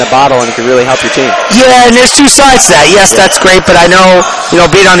lightning in a bottle, and it can really help your team. Yeah, and there's 2 sides to that. Yes, that's great, but I know, you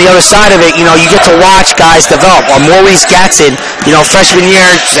know, being on the other side of it, you know, you get to watch guys develop. Maurice Gatson, you know, freshman year,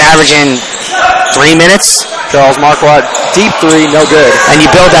 averaging 3 minutes. Charles Marquardt, deep 3, no good. And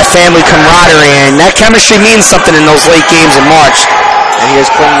you build that family camaraderie, and that chemistry means something in those late games in March. And here's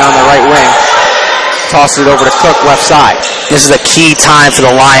Clinton on the right wing. Tosses it over to Cook, left side. This is a key time for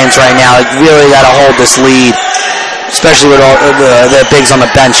the Lions right now. They really got to hold this lead, especially with all the bigs on the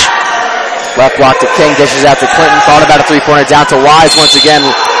bench. Left block to King, dishes out to Clinton. Thought about a 3-pointer, down to Wise once again.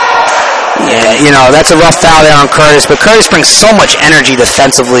 Yeah, you know, that's a rough foul there on Curtis, but Curtis brings so much energy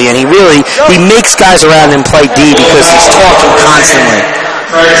defensively, and he makes guys around him play D because he's talking constantly.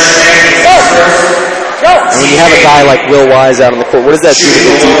 And when you have a guy like Will Wise out on the court, what does that do to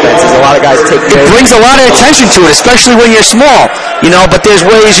the defense? There's a lot of guys take It brings a lot of attention to it, especially when you're small. You know, but there's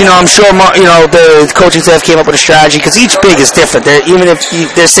ways, you know, I'm sure, you know, the coaching staff came up with a strategy because each big is different. Even if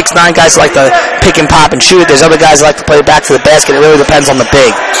there's 6'9" guys who like to pick and pop and shoot, there's other guys who like to play back to the basket. It really depends on the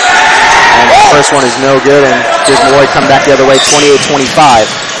big. And the first one is no good, and here's Molloy come back the other way,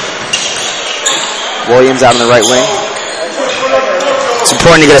 28-25. Williams out on the right wing. It's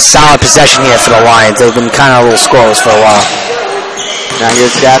important to get a solid possession here for the Lions. They've been kind of a little scoreless for a while. Now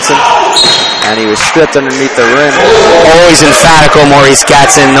here's Gatson, and he was stripped underneath the rim. Always emphatical, Maurice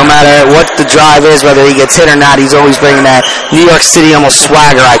Gatson. No matter what the drive is, whether he gets hit or not, he's always bringing that New York City almost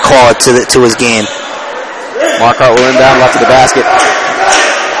swagger, I call it, to his game. Marquardt will inbound left to the basket.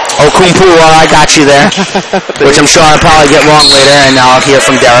 Okumpua, I got you there, which I'm sure I'll probably get wrong later, and I'll hear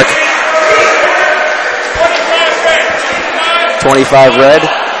from Derek. 25 red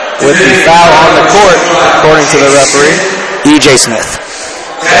with the foul on the court, according to the referee. E.J. Smith.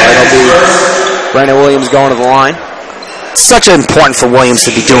 So it'll be Brandon Williams going to the line. It's such important for Williams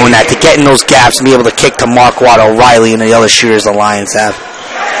to be doing that, to get in those gaps and be able to kick to Marquardt, O'Reilly, and the other shooters the Lions have.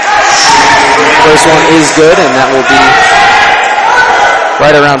 First one is good, and that will be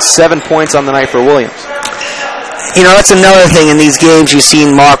right around 7 points on the night for Williams. you know, that's another thing in these games. You've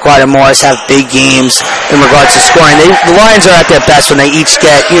seen Marquardt and Morris have big games in regards to scoring. The Lions are at their best when they each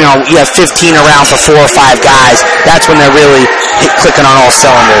get, you know, you have 15 around for 4 or 5 guys. That's when they're really clicking on all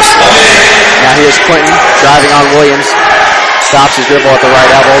cylinders. Now here's Clinton driving on Williams. Stops his dribble at the right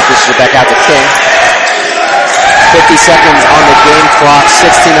elbow. Dishes it back out to King. 50 seconds on the game clock,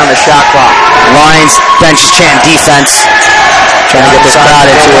 16 on the shot clock. Lions bench is chanting defense. Trying to get this crowd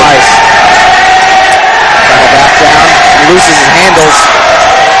into it. Back down. He loses his handles.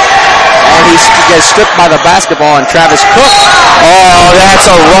 And he gets stripped by the basketball, and Travis Cook. Oh, that's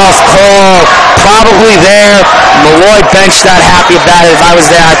a rough call. Probably there. Molloy bench not happy about it. If I was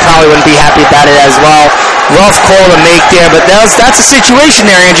there, I probably wouldn't be happy about it as well. Rough call to make there, but that's a situation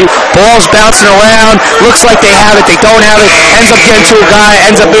there, Andrew. Ball's bouncing around. Looks like they have it. They don't have it. Ends up getting to a guy.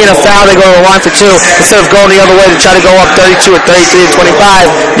 Ends up being a foul. They go to the line for 2 instead of going the other way to try to go up 32 or 33 or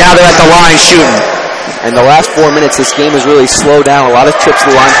 25. Now they're at the line shooting. In the last 4 minutes, this game has really slowed down. A lot of trips to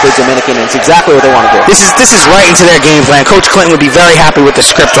the line for Dominican, and it's exactly what they want to do. This is right into their game plan. Coach Clinton would be very happy with the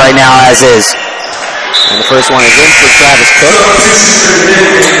script right now as is. And the first one is in for Travis Cook.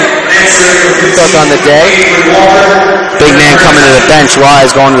 Cook on the day. Big man coming to the bench.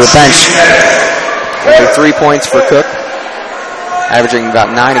 Wise going to the bench. 3 points for Cook. Averaging about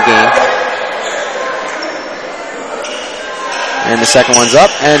 9 a game. And the second one's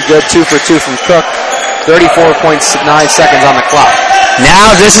up. And good 2 for 2 from Cook. 34.9 seconds on the clock. Now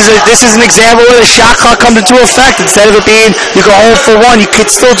this is an example where the shot clock comes into effect. Instead of it being you go hold for 1, you could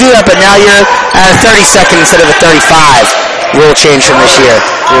still do that, but now you're at a 30 second instead of a 35. Rule change from this year.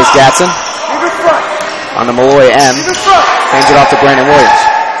 Here's Gatson on the Molloy M. Hands it off to Brandon Williams.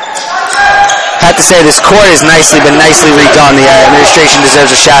 I have to say this court has been nicely redone. The administration deserves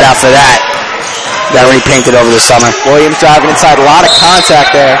a shout out for that. Got repainted over the summer. Williams driving inside, a lot of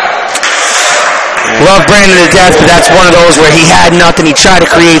contact there. Love Brandon to death, but that's one of those where he had nothing. He tried to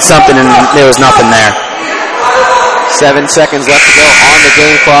create something, and there was nothing there. 7 seconds left to go on the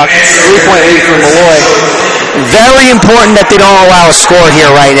game clock. 3-point lead for Molloy. Very important that they don't allow a score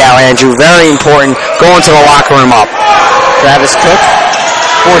here right now, Andrew. Very important. Going to the locker room up. Travis Cook.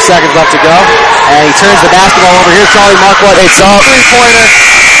 4 seconds left to go. And he turns the basketball over here. Charlie Marquardt. It's a 3-pointer.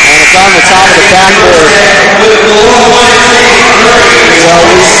 And it's on the top of the backboard. So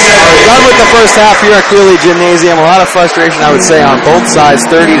we're done with the first half here at Greeley Gymnasium. A lot of frustration, I would say, on both sides,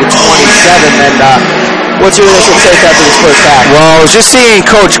 30 to 27. And what's your initial take after this first half? Well, I was just seeing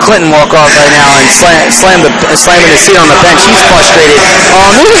Coach Clinton walk off right now and slamming his seat on the bench. He's frustrated.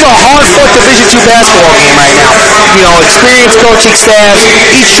 This is a hard-fought Division II basketball game right now. You know, experienced coaching staff,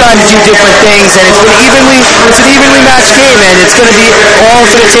 each trying to do different things, and it's an evenly matched game, and it's going to be all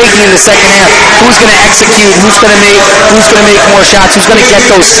for the taking in the second half. Who's going to execute? Who's going to make more shots? Who's going to get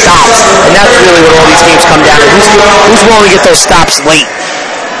those stops? And that's really what all these games come down to. Who's willing to get those stops late?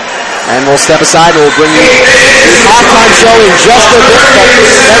 And we'll step aside and we'll bring you the halftime show in just a bit.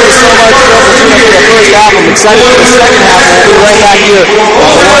 But thank you so much for tuning in for the first half. I'm excited for the second half. And we'll be right back here on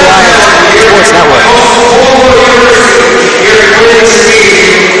the Molloy Lions Sports Network.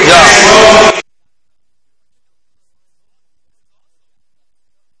 Yeah.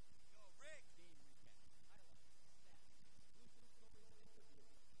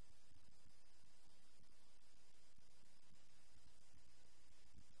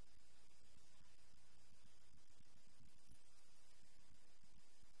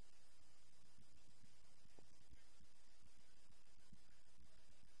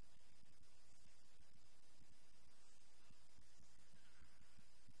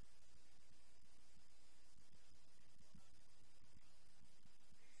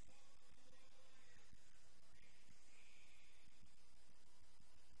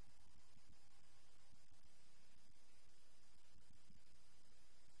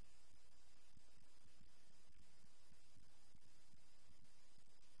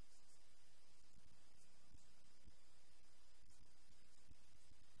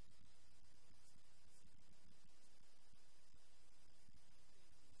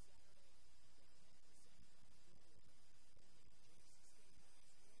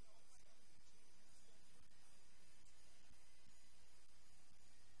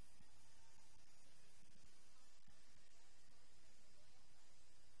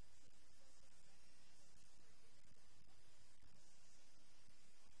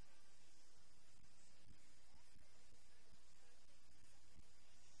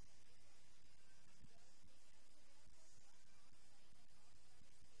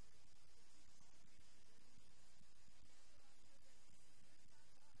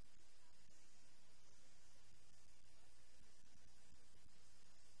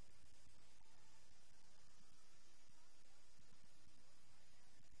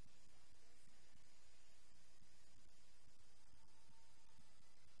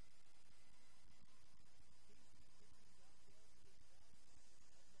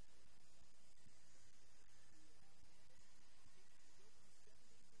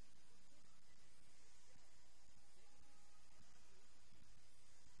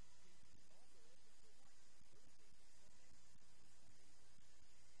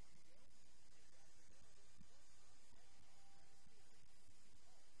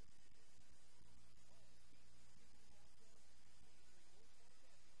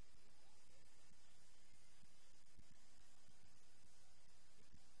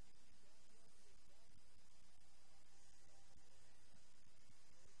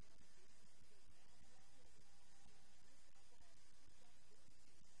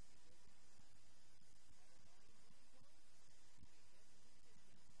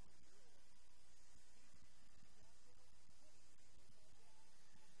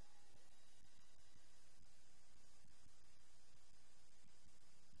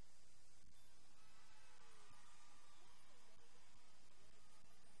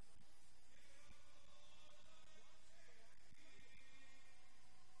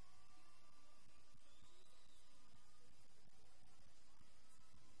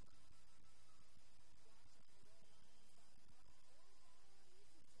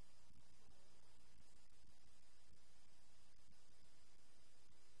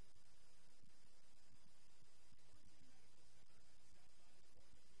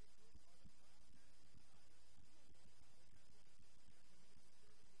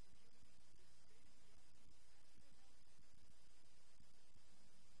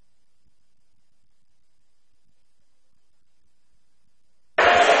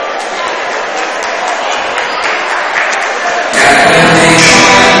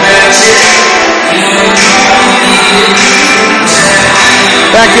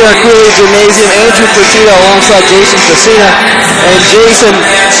 here at Cooley Gymnasium. Andrew Fertitta alongside Jason Facina. And Jason,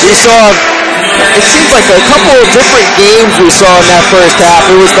 we saw, it seems like a couple of different games we saw in that first half.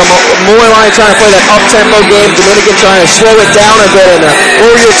 It was the Molloy Lions trying to play that up-tempo game, Dominican trying to slow it down a bit. And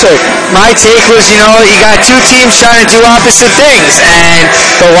what was your take? My take was, you got two teams trying to do opposite things. And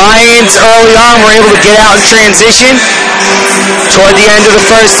the Lions early on were able to get out in transition. Toward the end of the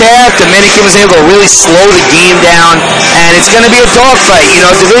first half, Dominican was able to really slow the game down, and it's going to be a dogfight.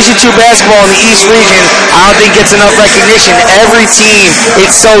 Division II basketball in the East region, I don't think gets enough recognition. Every team,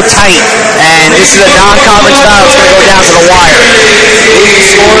 it's so tight, and this is a non-conference battle. It's going to go down to the wire. Leading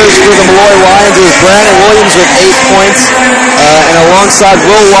scorers for the Molloy Lions is Brandon Williams with 8 points, and alongside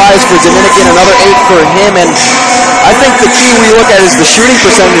Will Wise for Dominican, another 8 for him. And I think the key we look at is the shooting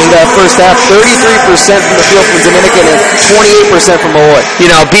percentage of that first half. 33% from the field from Dominican and 28% from Molloy.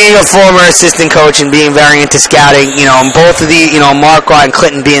 Being a former assistant coach and being very into scouting, both of the, Marquardt and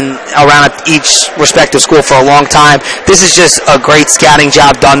Clinton being around at each respective school for a long time, this is just a great scouting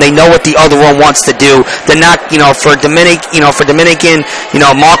job done. They know what the other one wants to do. They're not, for Dominican,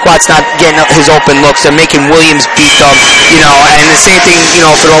 Marquardt's not getting his open looks. They're making Williams beat them, and the same thing,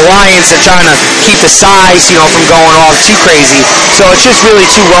 for the Lions, they're trying to keep the size, from going off too crazy. So it's just really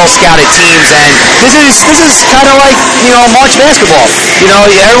two well-scouted teams, and this is kind of like, March basketball.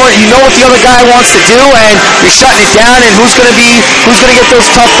 Everyone, what the other guy wants to do, and you're shutting it down, and who's going to get those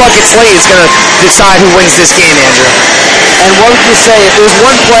tough buckets late is going to decide who wins this game, Andrew. And what would you say, if there's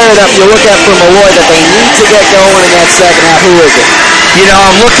one player that you look at from Molloy that they need to get going in that second half, who is it?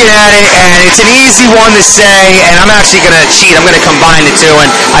 I'm looking at it, and it's an easy one to say, and I'm actually going to cheat. I'm going to combine the two, and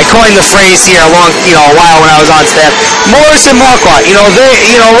I coined the phrase here a while when I was on staff. Morris and Marquardt,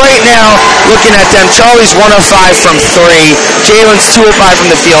 right now, looking at them, Charlie's 1 of 5 from 3, Jalen's 2 of 5 from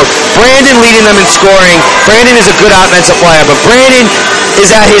the field, Brandon leading them in scoring. Brandon is a good offensive player, but Brandon is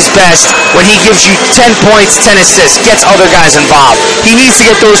at his best when he gives you 10 points, 10 assists, gets other guys involved. He needs to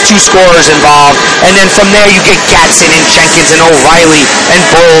get those two scorers involved, and then from there you get Gatson and Jenkins and O'Reilly and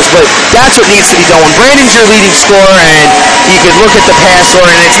Bowles, but that's what needs to be done. Brandon's your leading scorer, and you could look at the passer,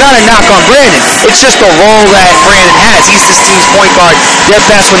 and it's not a knock on Brandon. It's just the role that Brandon has. He's this team's point guard. They're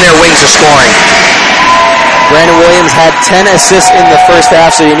best when their wings are scoring. Brandon Williams had 10 assists in the first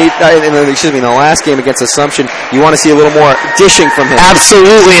half, so you need, in the last game against Assumption, you want to see a little more dishing from him.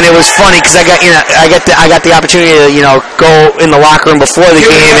 Absolutely, and it was funny because I got the opportunity to go in the locker room before the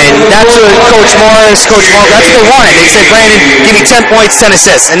game, and that's what Coach Morris, that's what they wanted. They said, Brandon, give me 10 points, 10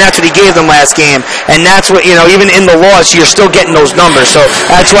 assists, and that's what he gave them last game. And that's what even in the loss, you're still getting those numbers. So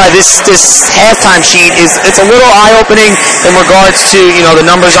that's why this halftime sheet it's a little eye-opening in regards to the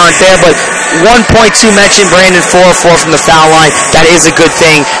numbers aren't there, but 1.2 mentioned. Brandon 4 from the foul line. That is a good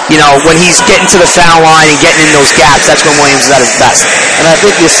thing. When he's getting to the foul line and getting in those gaps, that's when Williams is at his best. And I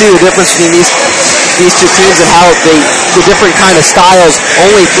think you see the difference between these two teams and how the different kind of styles.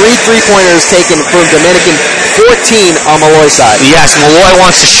 Only 3 3-pointers taken from Dominican, 14 on Molloy's side. Yes, Molloy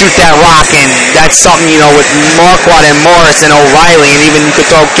wants to shoot that rock, and that's something, with Marquardt and Morris and O'Reilly, and even you could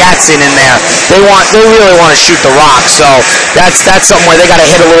throw Gatson in there. They really want to shoot the rock. So that's something where they got to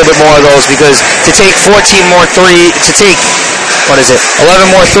hit a little bit more of those, because to take 11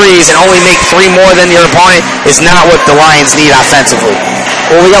 more threes and only make 3 more than your opponent is not what the Lions need offensively.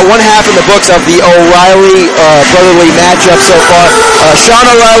 Well, we got one half in the books of the O'Reilly brotherly matchup so far. Sean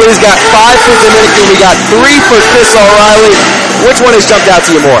O'Reilly's got 5 for Dominican. We got 3 for Chris O'Reilly. Which one has jumped out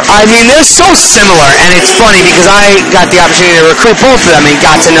to you more? I mean, they're so similar, and it's funny because I got the opportunity to recruit both of them and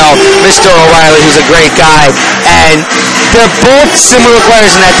got to know Mr. O'Reilly, who's a great guy, and they're both similar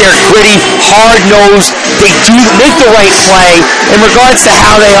players in that they're gritty, hard-nosed, they do make the right play. In regards to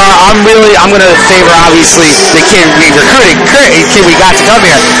how they are, I'm going to favor, obviously, the kid we recruited, the kid we got to come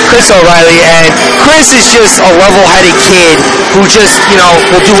here, Chris O'Reilly, and Chris is just a level-headed kid who just,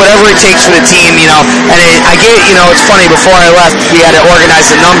 will do whatever it takes for the team, and it's funny, before I left, we had to organize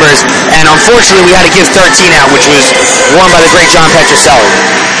the numbers, and unfortunately, we had to give 13 out, which was won by the great John Petroselli.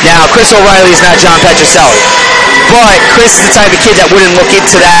 Now, Chris O'Reilly is not John Petroselli, but Chris is the type of kid that wouldn't look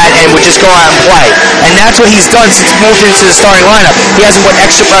into that and would just go out and play. And that's what he's done since moving into the starting lineup. He hasn't put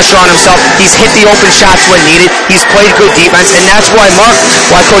extra pressure on himself. He's hit the open shots when needed. He's played good defense, and that's why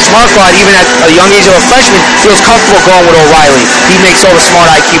Coach Marquardt, even at a young age of a freshman, feels comfortable going with O'Reilly. He makes all the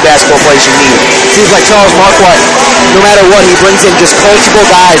smart IQ basketball plays you need. Seems like Charles Marquardt, no matter what, he brings in just coachable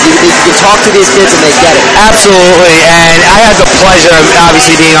guys. You can talk to these kids and they get it. Absolutely, and I had the pleasure of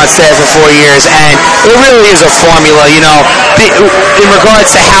obviously being on staff for 4 years, and it really is a fun formula, in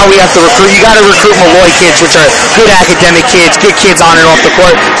regards to how we have to recruit. You got to recruit Molloy kids, which are good academic kids, good kids on and off the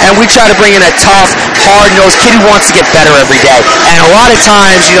court, and we try to bring in a tough, hard-nosed kid who wants to get better every day. And a lot of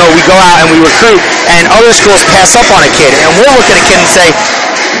times, we go out and we recruit, and other schools pass up on a kid, and we'll look at a kid and say,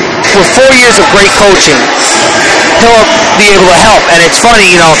 with 4 years of great coaching, he'll be able to help. And it's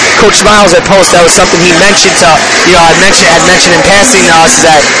funny, Coach Smiles at Post, that was something he mentioned to, had mentioned in passing to us,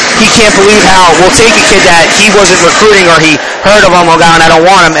 that he can't believe how we'll take a kid that he wasn't recruiting or he heard of him, and I don't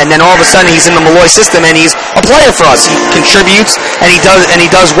want him, and then all of a sudden he's in the Molloy system and he's a player for us. He contributes and he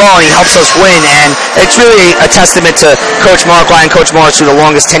does well and he helps us win. And it's really a testament to Coach Markline and Coach Morris, who are the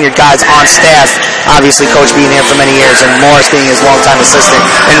longest tenured guys on staff. Obviously, Coach being here for many years and Morris being his longtime assistant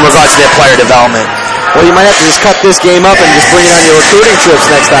in regards to their player development. Well, you might have to just cut this game up and just bring it on your recruiting trips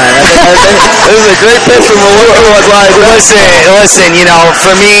next time. This is a great pitch from Molloy. Listen,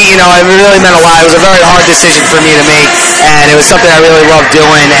 for me, it really meant a lot. It was a very hard decision for me to make, and it was something I really loved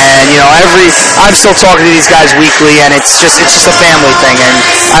doing. And I'm still talking to these guys weekly, and it's just a family thing. And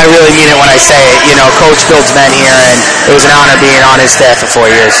I really mean it when I say it. Coach builds men here, and it was an honor being on his staff for 4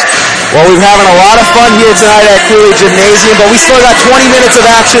 years. Well, we're having a lot of fun here tonight at Cooley Gymnasium, but we still got 20 minutes of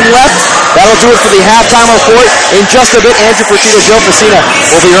action left. That'll do it for the halftime report. In just a bit, Andrew Fertitta, Joe Facina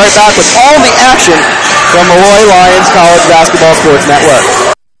will be right back with all the action from Molloy Lions College Basketball Sports Network.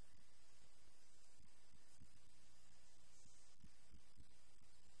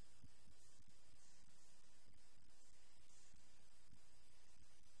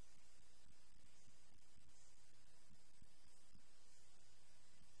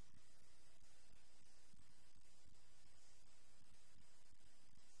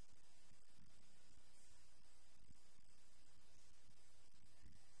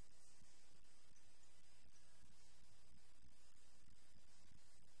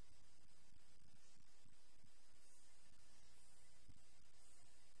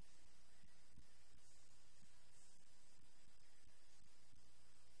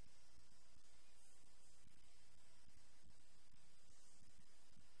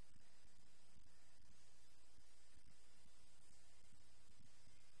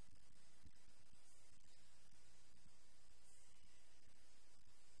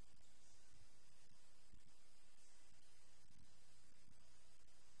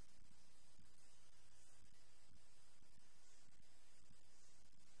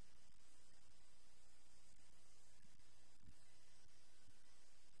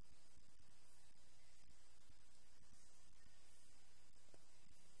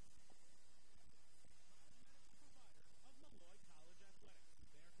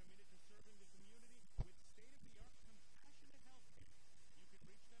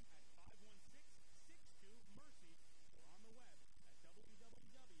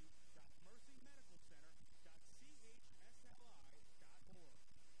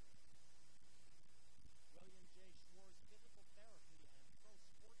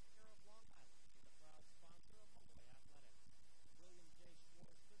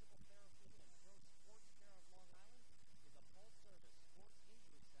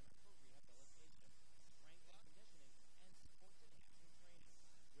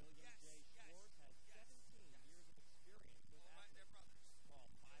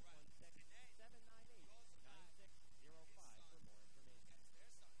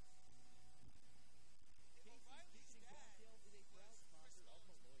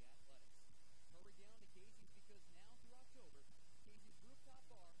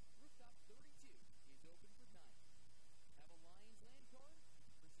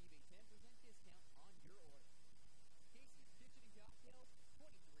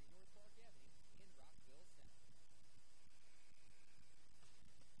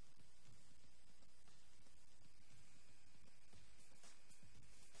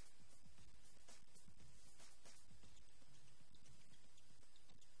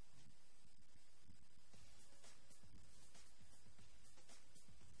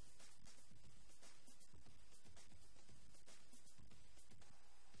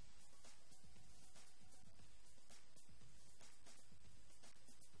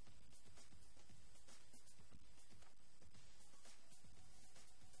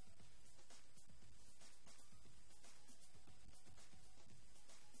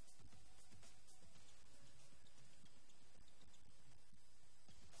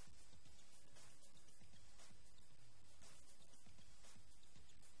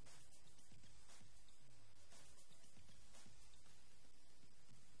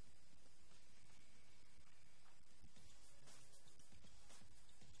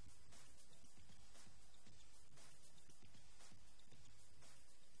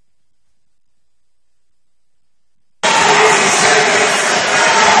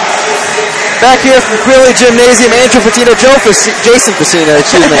 back here from Quilly Gymnasium, Jason Facino,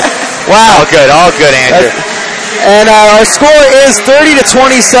 excuse me. Wow. All good, Andrew. And our score is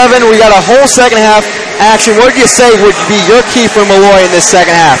 30-27. We got a whole second half action. What would you say would be your key for Molloy in this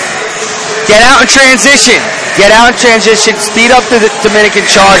second half? Get out and transition. Speed up the Dominican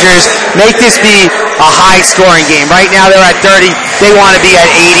Chargers. Make this be a high-scoring game. Right now they're at 30. They want to be at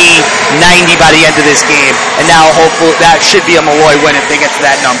 80, 90 by the end of this game. And now hopefully that should be a Molloy win if they get to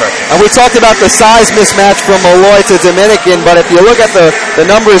that number. And we talked about the size mismatch from Molloy to Dominican, but if you look at the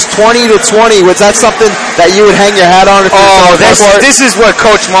numbers 20-20, was that something that you would hang your hat on? This is what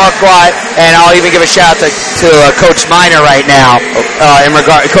Coach Marquardt, and I'll even give a shout out to Coach Miner right now,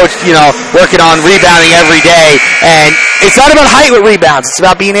 Coach, working on rebounding every day. And it's not about height with rebounds. It's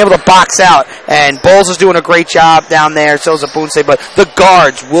about being able to box out. And Bowles is doing a great job down there. So is Abunse. But the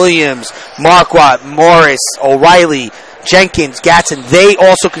guards, Williams, Marquardt, Morris, O'Reilly, Jenkins, Gatson, they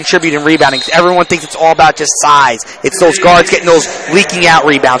also contribute in rebounding. Everyone thinks it's all about just size. It's those guards getting those leaking out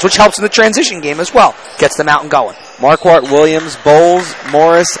rebounds, which helps in the transition game as well. Gets them out and going. Marquardt, Williams, Bowles,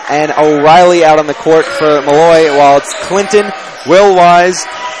 Morris, and O'Reilly out on the court for Molloy, while it's Clinton, Will Wise,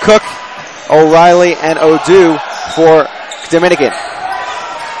 Cook, O'Reilly, and O'Du for Dominican.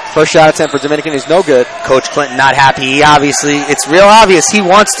 First shot attempt for Dominican is no good. Coach Clinton not happy. It's real obvious. He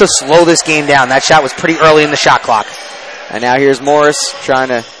wants to slow this game down. That shot was pretty early in the shot clock. And now here's Morris trying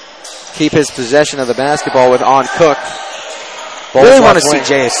to keep his possession of the basketball with on Cook. Bowles really want to see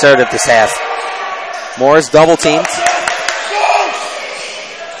Jay assertive this half. Morris double teamed.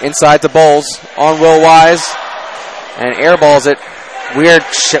 Inside to Bowles on Will Wise. And airballs it.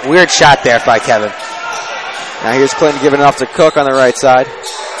 Weird shot there by Kevin. Now here's Clinton giving it off to Cook on the right side.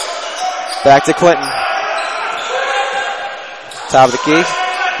 Back to Clinton. Top of the key.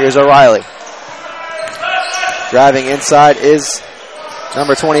 Here's O'Reilly. Driving inside is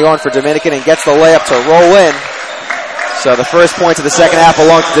number 21 for Dominican and gets the layup to roll in. So the first points of the second half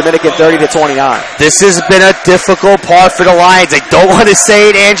belong to Dominican, 30-29. This has been a difficult part for the Lions. I don't want to say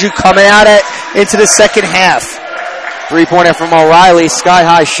it, Andrew, coming out into the second half. Three-pointer from O'Reilly,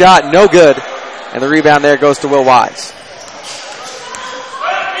 sky-high shot, no good. And the rebound there goes to Will Wise.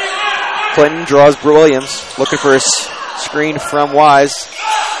 Clinton draws Williams, looking for a screen from Wise.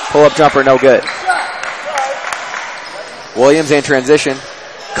 Pull-up jumper, no good. Williams in transition.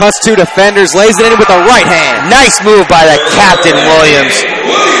 Cuts two defenders, lays it in with the right hand. Nice move by that captain, Williams.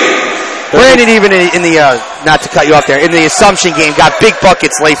 Brandon, even in the, not to cut you off there, in the Assumption game, got big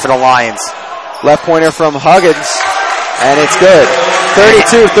buckets late for the Lions. Left pointer from Huggins, and it's good.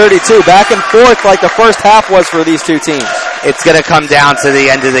 32-32, back and forth like the first half was for these two teams. It's going to come down to the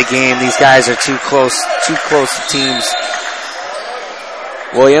end of the game. These guys are too close teams.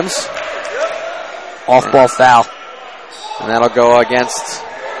 Williams. Off-ball foul. And that'll go against,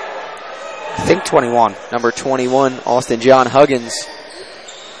 I think, 21. Number 21, Austin John Huggins.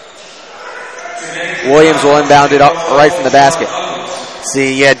 Williams will inbound it up right from the basket.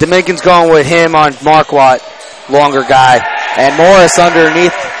 See, yeah, Dominican's going with him on Marquardt, longer guy. And Morris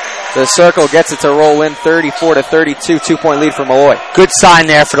underneath the circle gets it to roll in, 34-32, 2-point lead for Molloy. Good sign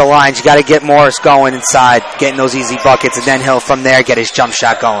there for the Lions. You got to get Morris going inside, getting those easy buckets, and then he'll from there get his jump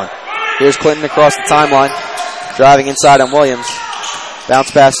shot going. Here's Clinton across the timeline, driving inside on Williams.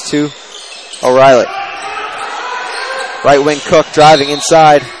 Bounce pass to O'Reilly. Right wing Cook driving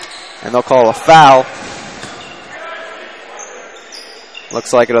inside, and they'll call a foul.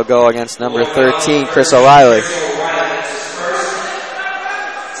 Looks like it'll go against number 13, Chris O'Reilly.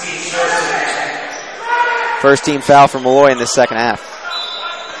 First team foul for Molloy in this second half.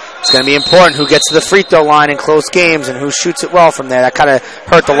 It's going to be important who gets to the free throw line in close games and who shoots it well from there. That kind of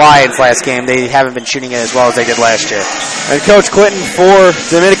hurt the Lions last game. They haven't been shooting it as well as they did last year. And Coach Clinton for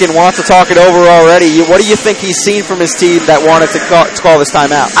Dominican wants to talk it over already. What do you think he's seen from his team that wanted to call this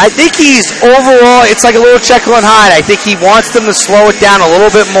timeout? I think he's overall, it's like a little Jekyll and Hyde. I think he wants them to slow it down a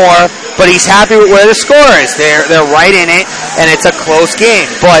little bit more, but he's happy with where the score is. They're right in it, and it's a close game.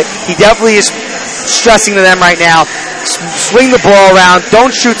 But he definitely is stressing to them right now, swing the ball around,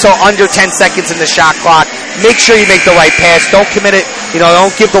 don't shoot till under 10 seconds in the shot clock, make sure you make the right pass, don't commit it,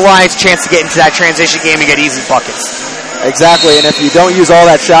 don't give the Lions a chance to get into that transition game and get easy buckets. Exactly, and if you don't use all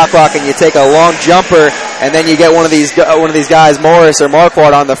that shot clock and you take a long jumper and then you get one of these guys, Morris or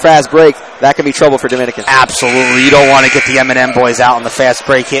Marquardt, on the fast break, that can be trouble for Dominican. Absolutely. You don't want to get the M&M boys out on the fast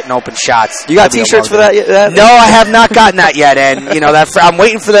break hitting open shots. You got T-shirts for that? No, I have not gotten that yet, and I'm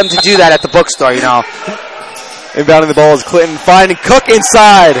waiting for them to do that at the bookstore. Inbounding the ball is Clinton, finding Cook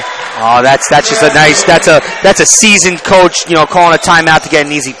inside. Oh, that's just a nice. That's a seasoned coach, calling a timeout to get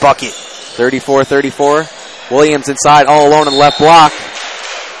an easy bucket. 34-34. Williams inside, all alone in the left block.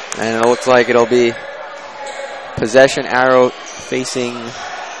 And it looks like it'll be possession arrow facing...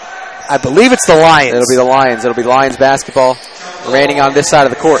 I believe it's the Lions. It'll be the Lions. It'll be Lions basketball remaining on this side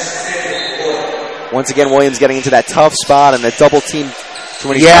of the court. Once again, Williams getting into that tough spot and the double team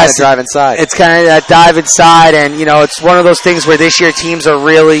when he's trying to drive inside. It's kind of that dive inside, and, you know, it's one of those things where this year teams are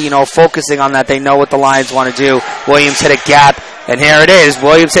really, you know, focusing on that. They know what the Lions want to do. Williams hit a gap, and here it is.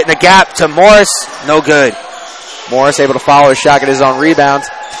 Williams hitting a gap to Morris. No good. Morris able to follow his shot, get his own rebounds.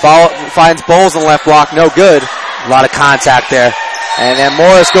 Finds Bowles in the left block. No good. A lot of contact there. And then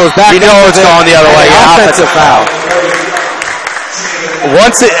Morris goes back. You know it's going the other way. Offensive foul.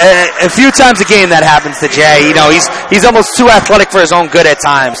 A few times a game that happens to Jay. You know, he's almost too athletic for his own good at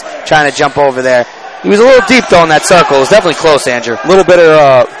times, trying to jump over there. He was a little deep, though, in that circle. It was definitely close, Andrew. A little bit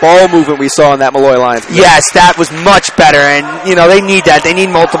of ball movement we saw in that Molloy Lions play. Yes, that was much better, and, you know, they need that. They need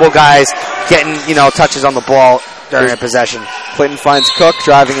multiple guys getting, you know, touches on the ball during a possession. Clinton finds Cook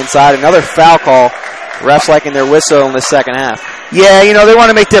driving inside. Another foul call. Refs liking their whistle in the second half. Yeah, you know, they want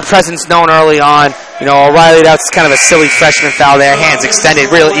to make their presence known early on. You know, O'Reilly, that's kind of a silly freshman foul there. Hands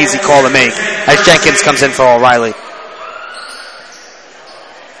extended, real easy call to make as Jenkins comes in for O'Reilly.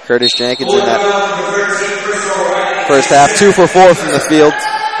 Curtis Jenkins in that first half. 2 for 4 from the field.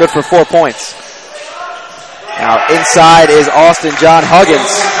 Good for 4 points. Now inside is Austin John Huggins.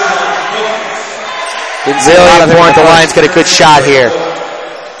 Really important the Lions get a good shot here.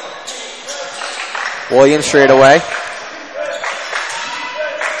 Williams straight away.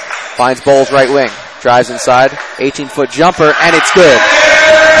 Finds Bowles right wing. Drives inside. 18-foot jumper, and it's good.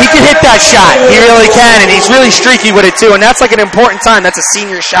 He can hit that shot. He really can, and he's really streaky with it, too. And that's like an important time. That's a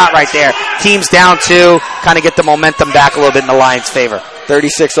senior shot right there. Team's down 2. Kind of get the momentum back a little bit in the Lions' favor.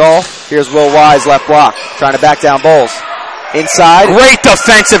 36 all. Here's Will Wise, left block. Trying to back down Bowles. Inside. Great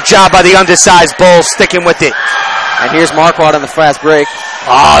defensive job by the undersized Bowles, sticking with it. And here's Marquardt on the fast break.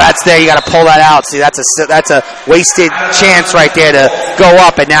 Oh, that's there. You got to pull that out. See, that's a wasted chance right there to go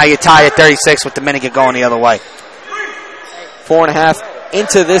up, and now you tie at 36 with Dominican going the other way. 4.5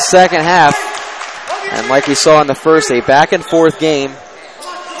 into this second half. And like we saw in the first, a back-and-forth game.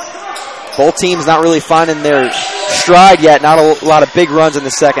 Both teams not really finding their stride yet. Not a lot of big runs in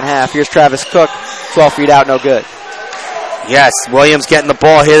the second half. Here's Travis Cook, 12 feet out, no good. Yes, Williams getting the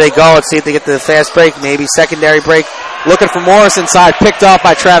ball. Here they go. Let's see if they get to the fast break, maybe secondary break. Looking for Morris inside, picked off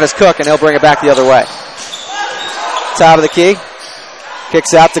by Travis Cook, and he'll bring it back the other way. Top of the key.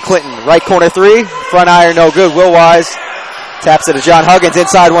 Kicks out to Clinton. Right corner 3. Front iron, no good. Will Wise taps it to John Huggins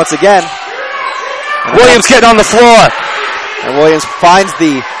inside once again. Williams getting on the floor. And Williams finds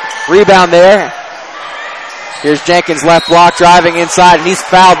the rebound there. Here's Jenkins, left block, driving inside, and he's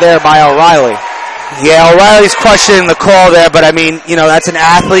fouled there by O'Reilly. Yeah, O'Reilly's questioning the call there, but I mean, you know, that's an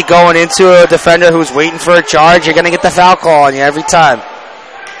athlete going into a defender who's waiting for a charge. You're going to get the foul call on you every time.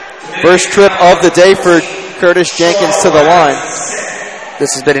 First trip of the day for Curtis Jenkins to the line.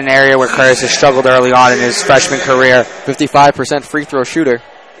 This has been an area where Curtis has struggled early on in his freshman career. 55% free throw shooter.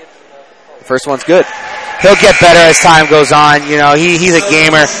 First one's good. He'll get better as time goes on. You know, he's a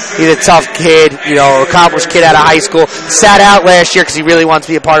gamer. He's a tough kid, you know, accomplished kid out of high school. Sat out last year because he really wanted to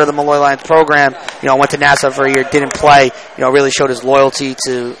be a part of the Molloy Lions program. You know, went to Nassau for a year, didn't play. You know, really showed his loyalty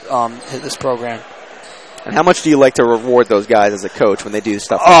to this program. And how much do you like to reward those guys as a coach when they do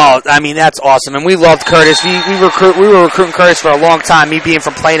stuff? Oh, I mean, that's awesome. And we loved Curtis. We were recruiting Curtis for a long time. Me being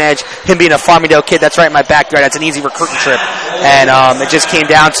from Plain Edge, him being a Farmingdale kid, that's right in my backyard. That's an easy recruiting trip. And it just came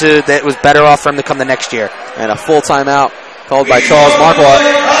down to that it was better off for him to come the next year. And a full timeout called by Charles Marquardt.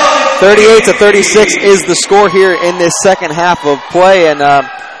 38-36 is the score here in this second half of play. And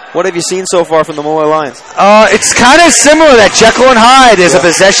what have you seen so far from the Molloy Lions? It's kind of similar, that Jekyll and Hyde. There's a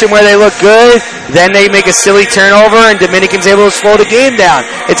possession where they look good, then they make a silly turnover, and Dominican's able to slow the game down.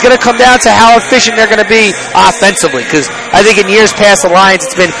 It's going to come down to how efficient they're going to be offensively, because I think in years past the Lions,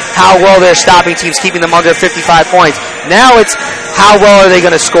 it's been how well they're stopping teams, keeping them under 55 points. Now it's how well are they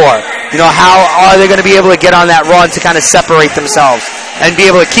going to score? You know, how are they going to be able to get on that run to kind of separate themselves and be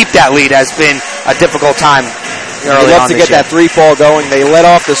able to keep that lead has been a difficult time. They'd love to get that 3-ball going. They let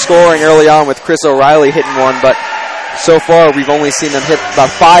off the scoring early on with Chris O'Reilly hitting one, but so far we've only seen them hit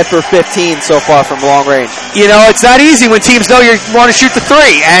about 5 for 15 so far from long range. You know, it's not easy when teams know you want to shoot the 3,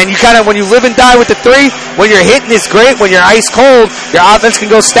 and you kind of, when you live and die with the 3, when you're hitting it's great. When you're ice cold, your offense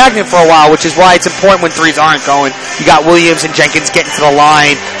can go stagnant for a while, which is why it's important when 3s aren't going. You got Williams and Jenkins getting to the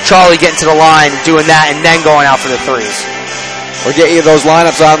line, Charlie getting to the line, doing that, and then going out for the 3s. We'll get you those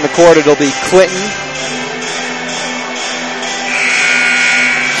lineups out on the court. It'll be Clinton,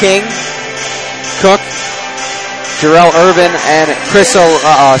 King, Cook, Jarrell Irvin, and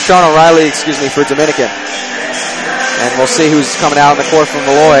Sean O'Reilly, for Dominican. And we'll see who's coming out on the court from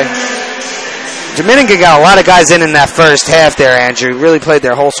Molloy. Dominican got a lot of guys in that first half there, Andrew. Really played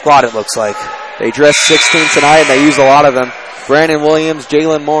their whole squad, it looks like. They dressed 16 tonight, and they used a lot of them. Brandon Williams,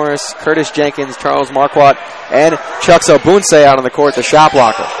 Jalen Morris, Curtis Jenkins, Charles Marquardt, and Chuck Obunse out on the court, the shot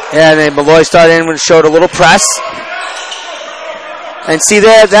blocker. Yeah, and then Molloy started in and showed a little press. And see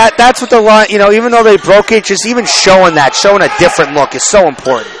there, that's what the line, even though they broke it, just even showing a different look is so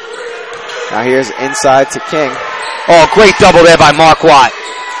important. Now here's inside to King. Oh, great double there by Marquardt.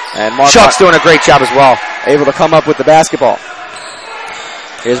 And Chuck's doing a great job as well. Able to come up with the basketball.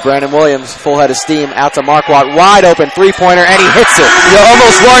 Here's Brandon Williams, full head of steam, out to Marquardt, wide open three-pointer, and he hits it. You're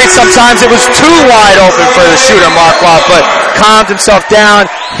almost worried sometimes it was too wide open for the shooter, Marquardt, but calmed himself down,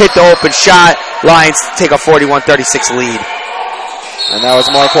 hit the open shot. Lions take a 41-36 lead. And that was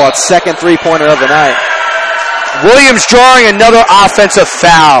Marquardt's second three-pointer of the night. Williams drawing another offensive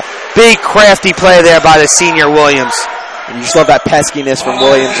foul. Big crafty play there by the senior Williams. And you just love that peskiness from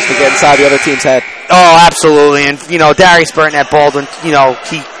Williams just to get inside the other team's head. Oh, absolutely. And, Darius Burton at Baldwin,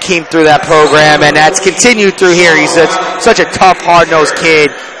 he came through that program, and that's continued through here. He's such a tough, hard-nosed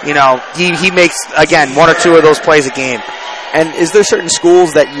kid. He makes, again, one or two of those plays a game. And is there certain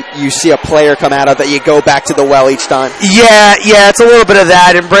schools that you see a player come out of that you go back to the well each time? Yeah, it's a little bit of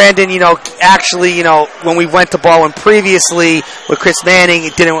that. And Brandon, actually, when we went to Baldwin previously with Chris Manning,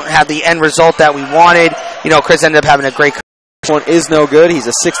 it didn't have the end result that we wanted. Chris ended up having a great. This one is no good. He's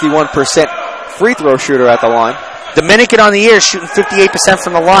a 61% free throw shooter at the line. Dominican on the year shooting 58%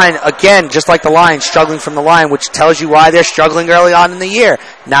 from the line. Again, just like the Lions, struggling from the line, which tells you why they're struggling early on in the year.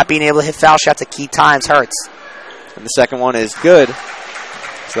 Not being able to hit foul shots at key times hurts. And the second one is good.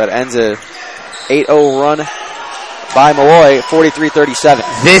 So that ends a 8-0 run by Molloy,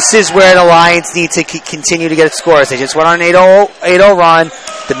 43-37. This is where the Lions need to continue to get scores. They just went on an 8-0 run.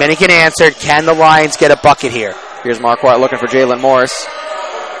 Dominican answered. Can the Lions get a bucket here? Here's Marquardt looking for Jalen Morris.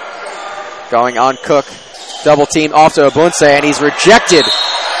 Going on Cook. Double team off to Obunse, and he's rejected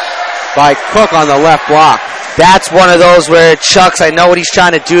by Cook on the left block. That's one of those where Chucks, I know what he's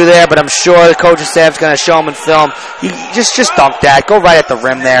trying to do there, but I'm sure the coaching staff's going to show him in film. You just dunk that. Go right at the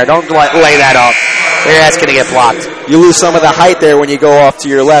rim there. Don't lay that up. That's going to get blocked. You lose some of the height there when you go off to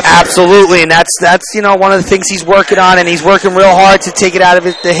your left. Absolutely, and that's one of the things he's working on, and he's working real hard to take it out of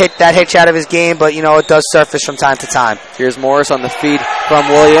that hitch out of his game, but it does surface from time to time. Here's Morris on the feed from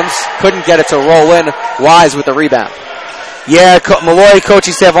Williams. Couldn't get it to roll in. Wise with the rebound. Yeah, Molloy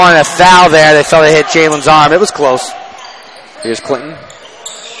coaching staff wanted a foul there. They felt it hit Jalen's arm. It was close. Here's Clinton.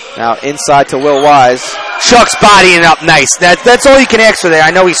 Now inside to Will Wise. Chuck's bodying up nice. That's all you can ask for there. I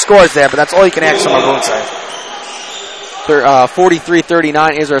know he scores there, but that's all you can ask from Obunse.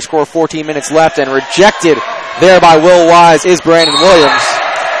 43-39 is our score. 14 minutes left, and rejected there by Will Wise is Brandon Williams.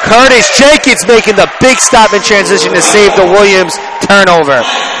 Curtis Jenkins making the big stop in transition to save the Williams turnover.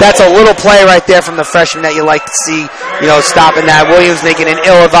 That's a little play right there from the freshman that you like to see, stopping that. Williams making an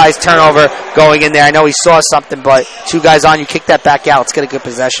ill-advised turnover going in there. I know he saw something, but two guys on, you kick that back out. Let's get a good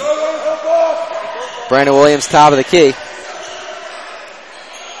possession. Brandon Williams, top of the key.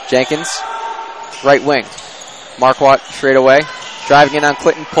 Jenkins, right wing. Marquardt straight away. Driving in on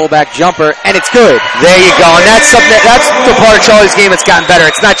Clinton, pullback jumper, and it's good. There you go, and that's the part of Charlie's game that's gotten better.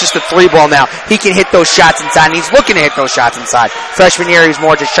 It's not just a three ball now. He can hit those shots inside, and he's looking to hit those shots inside. Freshman year, he's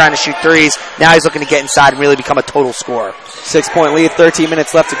more just trying to shoot threes. Now he's looking to get inside and really become a total scorer. 6-point lead, 13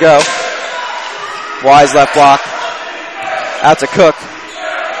 minutes left to go. Wise left block. Out to Cook.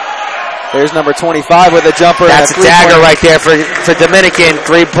 There's number 25 with a jumper. That's a dagger right there for Dominican.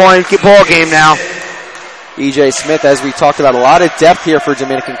 3-point ball game now. E.J. Smith, as we talked about, a lot of depth here for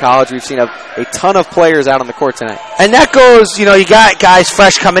Dominican College. We've seen a ton of players out on the court tonight. And that goes, you got guys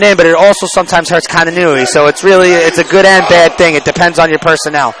fresh coming in, but it also sometimes hurts continuity. So it's a good and bad thing. It depends on your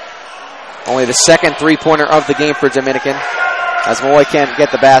personnel. Only the second three-pointer of the game for Dominican, as Molloy can't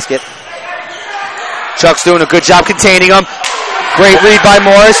get the basket. Chuck's doing a good job containing him. Great read by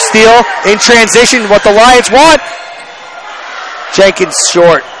Morris. Steal in transition, what the Lions want. Jenkins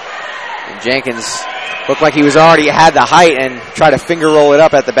short. And Jenkins looked like he was already had the height and tried to finger roll it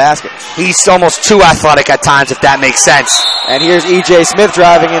up at the basket. He's almost too athletic at times, if that makes sense. And here's E.J. Smith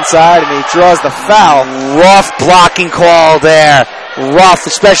driving inside, and he draws the foul. Rough blocking call there. Rough,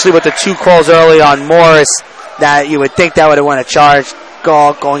 especially with the two calls early on Morris. That you would think that would have won a charge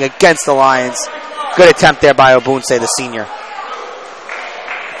going against the Lions. Good attempt there by Obunse, the senior.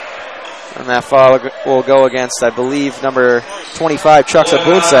 And that foul will go against, I believe, number 25, Chuck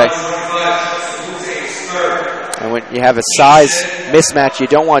Obunse. And when you have a size mismatch, you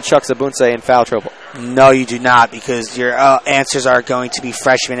don't want Chuck Obunse in foul trouble. No, you do not, because your answers are going to be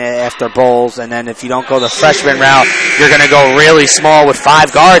freshmen after bowls, and then if you don't go the freshman route, you're going to go really small with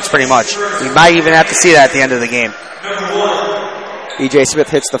 5 guards pretty much. You might even have to see that at the end of the game. E.J. Smith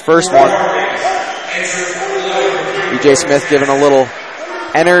hits the first one. E.J. Smith giving a little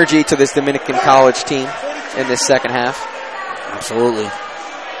energy to this Dominican college team in this second half. Absolutely.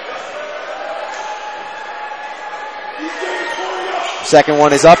 Second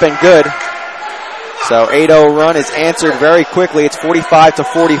one is up and good. So 8-0 run is answered very quickly. It's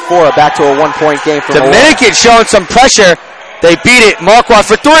 45-44, back to a 1-point game for Dominican showing some pressure. They beat it. Marquardt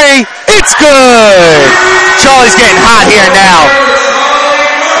for 3. It's good. Charlie's getting hot here now.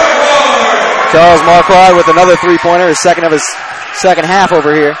 Charles Marquardt with another 3-pointer, his second of his second half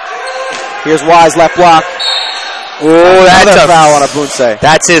over here. Here's Wise left block. Oh, that's a foul on Abunse.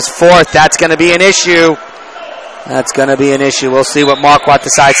 That's his 4th. That's going to be an issue. That's going to be an issue. We'll see what Marquardt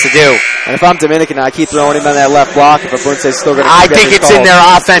decides to do. And if I'm Dominican, I keep throwing him on that left block. If Abunse is still going to I think it's in their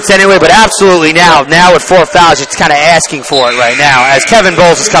offense anyway, but absolutely now with 4 fouls, it's kind of asking for it right now as Kevin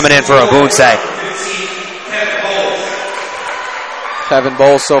Bowles is coming in for Abunse. Kevin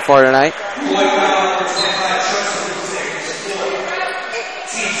Bowles so far tonight.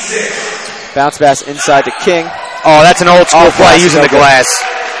 Bounce pass inside to King. Oh, that's an old school play using the glass.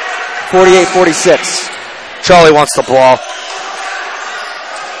 48-46. Charlie wants the ball.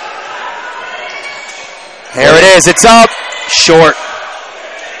 Here it is. It's up. Short.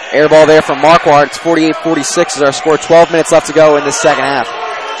 Air ball there from Marquardt. It's 48-46 is our score. 12 minutes left to go in this second half.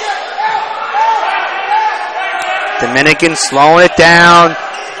 Dominican slowing it down.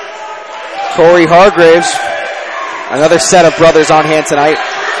 Corey Hargraves. Another set of brothers on hand tonight.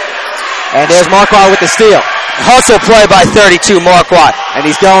 And there's Marquardt with the steal. Hustle play by 32, Marquardt. And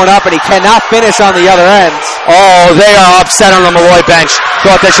he's going up, and he cannot finish on the other end. Oh, they are upset on the Molloy bench.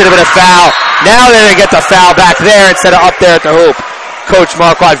 Thought that should have been a foul. Now they're going to get the foul back there instead of up there at the hoop. Coach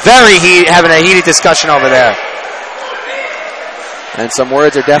Marquardt having a heated discussion over there. And some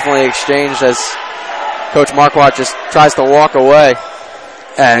words are definitely exchanged as Coach Marquardt just tries to walk away.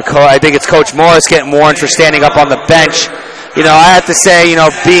 And I think it's Coach Morris getting warned for standing up on the bench. You know, I have to say,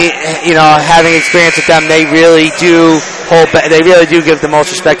 having experience with them, they really do give the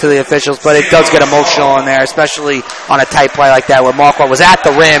most respect to the officials, but it does get emotional in there, especially on a tight play like that where Marquardt was at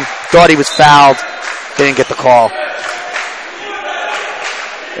the rim, thought he was fouled, didn't get the call.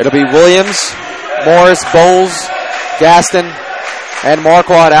 It'll be Williams, Morris, Bowles, Gaston, and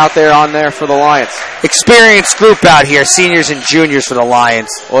Marquardt out there for the Lions. Experienced group out here, seniors and juniors for the Lions.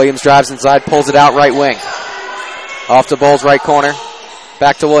 Williams drives inside, pulls it out right wing. Off to Bowles' right corner.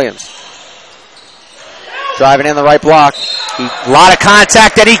 Back to Williams. Driving in the right block. A lot of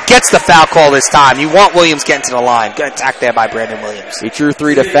contact, and he gets the foul call this time. You want Williams getting to the line. Good attack there by Brandon Williams. He drew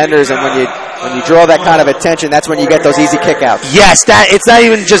 3 defenders, and when you draw that kind of attention, that's when you get those easy kickouts. Yes, it's not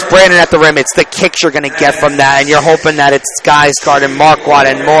even just Brandon at the rim. It's the kicks you're going to get from that, and you're hoping that it's guys guarding Marquardt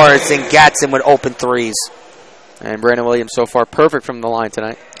and Morris and Gatson with open threes. And Brandon Williams so far perfect from the line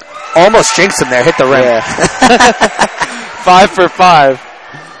tonight. Almost jinxed him there. Hit the rim. Yeah. 5 for 5.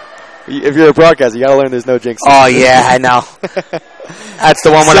 If you're a broadcaster, you got to learn there's no jinx. Oh, yeah, I know. That's the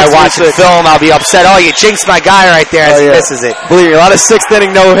one when I watch the film, I'll be upset. Oh, you jinxed my guy right there as he misses it. Believe me, a lot of 6th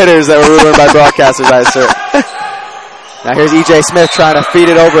inning no-hitters that were ruined by broadcasters, I assert. Now here's E.J. Smith trying to feed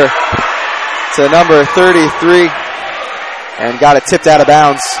it over to number 33 and got it tipped out of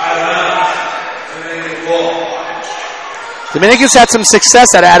bounds. Dominican's had some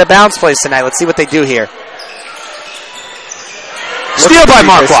success at out-of-bounds plays tonight. Let's see what they do here. Steal by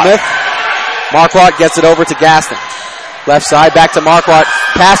Marquardt. Marquardt gets it over to Gaston. Left side, back to Marquardt.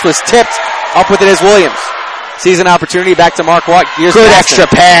 Pass was tipped. Up with it is Williams. Sees an opportunity, back to Marquardt. Here's good Gaston. Extra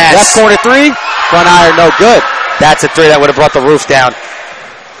pass. Left corner 3. Front iron, no good. That's a 3 that would have brought the roof down.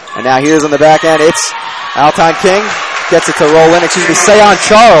 And now here's on the back end. It's Alton King. Gets it to roll in. Sayon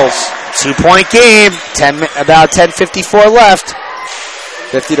Charles. 2-point game. About 10:54 left.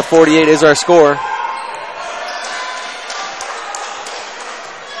 50-48 is our score.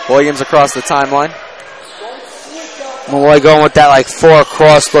 Williams across the timeline. Molloy going with that 4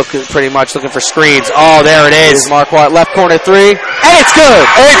 cross look, pretty much looking for screens. Oh, there it is. Marquardt, left corner 3. And it's good.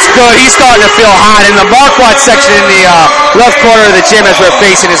 It's good. He's starting to feel hot. And the Marquardt section in the left corner of the gym as we're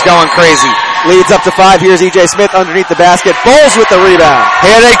facing is going crazy. Leads up to 5. Here's E.J. Smith underneath the basket. Bowles with the rebound.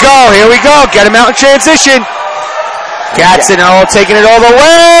 Here they go. Here we go. Get him out in transition. Gatson taking it all the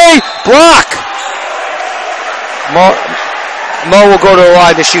way. Block. Mo will go to the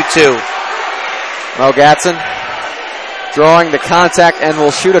line to shoot 2. Mo Gatson drawing the contact and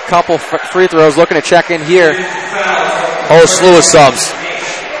will shoot a couple free throws. Looking to check in here. Whole slew of subs.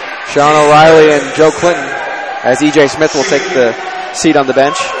 Sean O'Reilly and Joe Clinton, as E.J. Smith will take the seat on the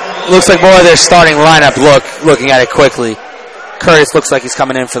bench. Looks like more of their starting lineup looking at it quickly. Curtis looks like he's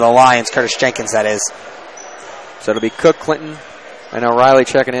coming in for the Lions. Curtis Jenkins, that is. So it'll be Cook, Clinton, and O'Reilly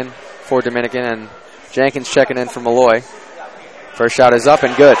checking in for Dominican, and Jenkins checking in for Molloy. First shot is up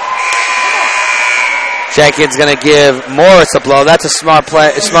and good. Jenkins going to give Morris a blow. That's a smart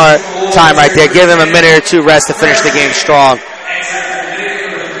time right there. Give him a minute or two rest to finish the game strong.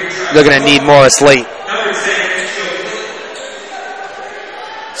 They're going to need Morris late.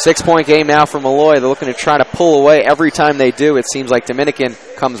 6-point game now for Molloy. They're looking to try to pull away. Every time they do, it seems like Dominican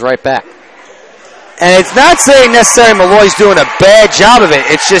comes right back. And it's not saying necessarily Molloy's doing a bad job of it.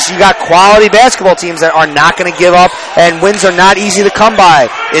 It's just you got quality basketball teams that are not going to give up, and wins are not easy to come by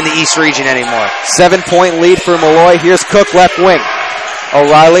in the East region anymore. 7-point lead for Molloy. Here's Cook, left wing.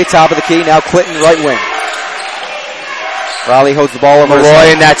 O'Reilly, top of the key. Now Clinton, right wing. Riley holds the ball over Molloy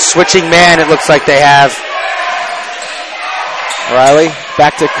and that switching man, it looks like they have. Riley,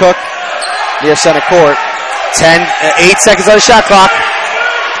 back to Cook, near center court. 8 seconds on the shot clock.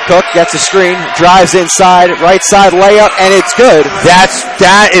 Cook gets a screen, drives inside, right side layup, and it's good.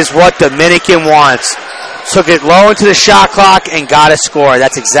 That is what Dominican wants. Took it low into the shot clock and got a score.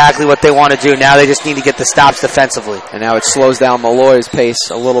 That's exactly what they want to do. Now they just need to get the stops defensively. And now it slows down Molloy's pace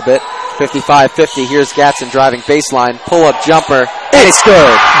a little bit. 55-50. Here's Gatson driving baseline, pull-up jumper, and it's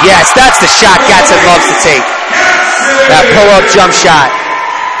good. Yes, that's the shot Gatson loves to take. That pull-up jump shot.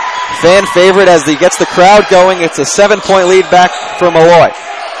 Fan favorite as he gets the crowd going. It's a 7-point lead back for Molloy.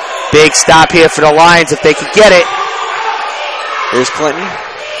 Big stop here for the Lions if they could get it. Here's Clinton.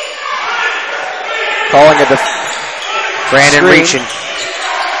 Calling it Brandon screen. reaching.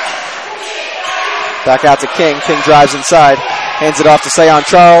 Back out to King. King drives inside. Hands it off to Sayon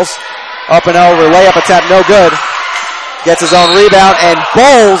Charles. Up and over. Layup attempt. No good. Gets his own rebound and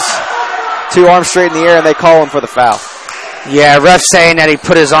bowls. 2 arms straight in the air, and they call him for the foul. Yeah, ref saying that he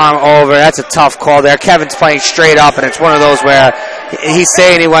put his arm over. That's a tough call there. Kevin's playing straight up, and it's one of those where he's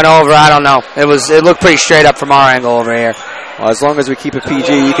saying he went over. I don't know. It looked pretty straight up from our angle over here. Well, as long as we keep it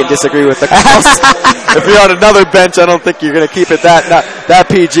PG, you can disagree with the calls. If you're on another bench, I don't think you're going to keep it that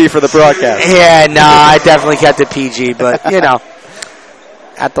PG for the broadcast. Yeah, no, I definitely kept it PG, but,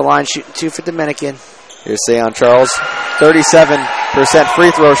 at the line shooting 2 for Dominican. Here's Sayon Charles, 37% free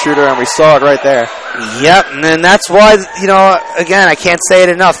throw shooter, and we saw it right there. Yep, and that's why, again, I can't say it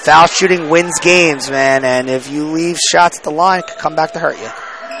enough. Foul shooting wins games, man, and if you leave shots at the line, it could come back to hurt you.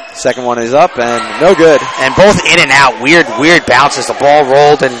 Second one is up, and no good. And both in and out, weird bounces. The ball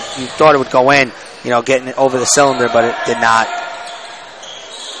rolled, and you thought it would go in, getting it over the cylinder, but it did not.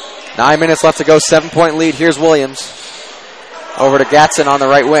 9 minutes left to go, 7-point lead. Here's Williams. Over to Gatson on the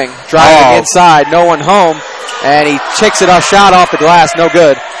right wing. Driving inside, no one home. And he kicks it off, shot off the glass, no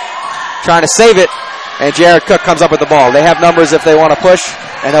good. Trying to save it, and Jared Cook comes up with the ball. They have numbers if they want to push,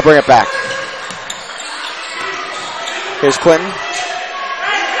 and they'll bring it back. Here's Clinton.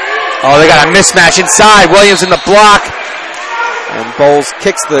 Oh, they got a mismatch inside. Williams in the block. And Bowles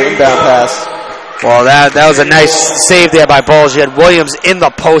kicks the inbound pass. Well, that was a nice save there by Bowles. You had Williams in the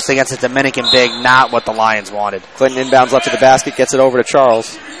post against the Dominican big, not what the Lions wanted. Clinton inbounds left to the basket, gets it over to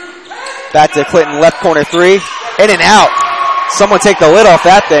Charles. Back to Clinton, left corner 3. In and out. Someone take the lid off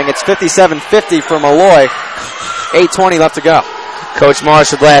that thing. It's 57-50 for Molloy. 8:20 left to go. Coach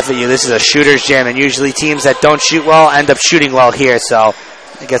Morris would laugh at you. This is a shooter's gym, and usually teams that don't shoot well end up shooting well here, so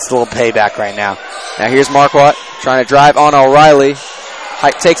it gets a little payback right now. Now here's Marquardt trying to drive on O'Reilly.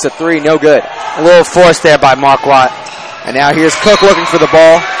 Takes a 3, no good. A little force there by Marquardt. And now here's Cook looking for the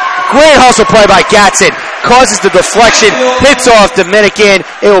ball. Great hustle play by Gatson. Causes the deflection, hits off Dominican.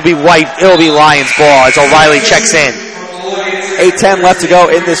 It will be Lions ball as O'Reilly checks in. 8:10 left to go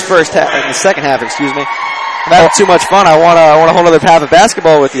in this in the second half, excuse me. I'm having too much fun. I want a whole other half of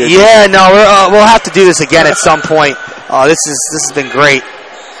basketball with you. Yeah, no, we'll have to do this again at some point. This has been great.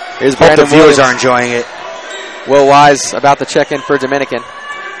 Here's Hope the Brandon viewers Williams. are enjoying it. Will Wise about to check in for Dominican.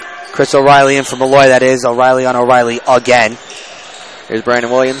 Chris O'Reilly in for Molloy, that is. O'Reilly on O'Reilly again. Here's Brandon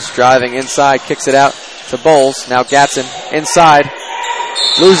Williams driving inside, kicks it out to Bowles. Now Gatson inside,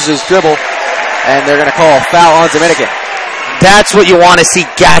 loses his dribble, and they're going to call a foul on Dominican. That's what you want to see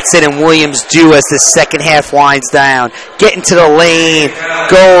Gatson and Williams do as the second half winds down. Get into the lane,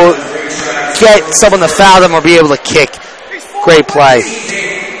 go get someone to foul them or be able to kick. Great play.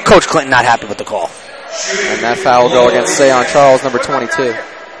 Coach Clinton not happy with the call. And that foul will go against Sayon Charles, number 22.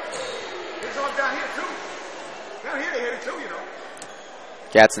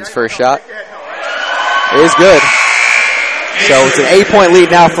 Gatson's first shot is good. So it's an 8-point lead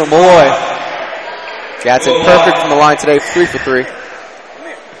now for Molloy. Gatson perfect from the line today, 3 for 3.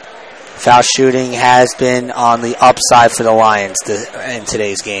 Foul shooting has been on the upside for the Lions in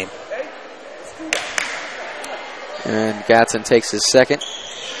today's game. And Gatson takes his second.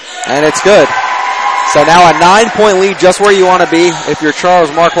 And it's good. So now a 9-point lead, just where you want to be if you're Charles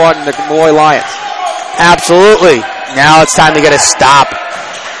Marquardt and the Molloy Lions. Absolutely. Now it's time to get a stop.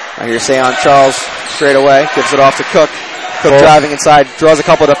 I hear Seyon Charles straight away. Gives it off to Cook. Cook driving inside. Draws a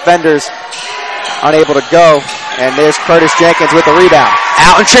couple of defenders. Unable to go. And there's Curtis Jenkins with the rebound.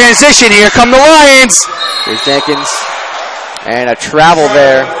 Out in transition. Here come the Lions. Here's Jenkins. And a travel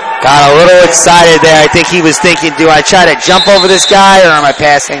there. Got a little excited there. I think he was thinking, do I try to jump over this guy or am I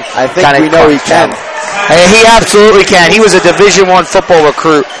passing? I think we know he can. Hey, he absolutely can. He was a Division I football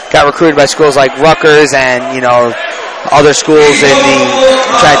recruit. Got recruited by schools like Rutgers and, you know, other schools in the,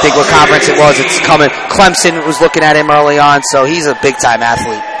 I'm trying to think what conference it was. It's coming. Clemson was looking at him early on, so he's a big-time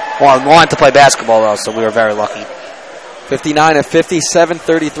athlete. Well, wanted to play basketball, though, so we were very lucky. 59 of 50,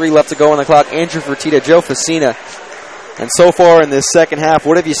 7:33 left to go on the clock. Andrew Fertitta, Joe Facina. And so far in this second half,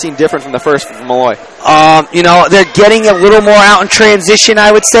 what have you seen different from the first from Molloy? You know, they're getting a little more out in transition,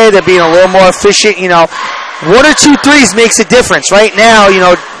 I would say. They're being a little more efficient. You know, 1 or 2 threes makes a difference. Right now, you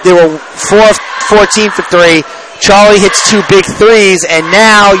know, they were 14 for 3. Charlie hits 2 big threes, and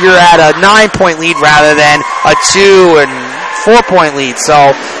now you're at a 9-point lead rather than a 2 and 4-point lead.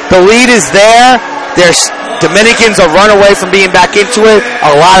 So the lead is there. There's Dominicans are run away from being back into it.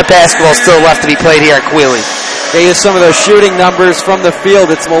 A lot of basketball still left to be played here at Quealy. Here's some of those shooting numbers from the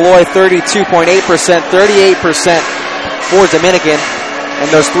field. It's Molloy 32.8%, 38% for Dominican. And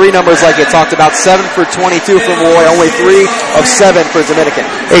those 3 numbers like you talked about, 7 for 22 for Molloy, only 3 of 7 for Dominican.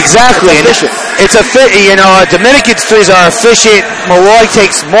 Exactly. It's efficient. It's you know, Dominican's threes are efficient. Molloy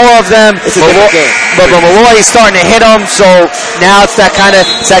takes more of them. It's a different game. But Molloy is starting to hit them, so now it's that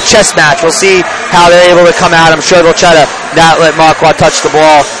chess match. We'll see how they're able to come out. I'm sure they'll try to not let Marquardt touch the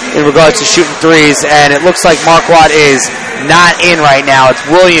ball in regards to shooting threes, and it looks like Marquardt is not in right now. It's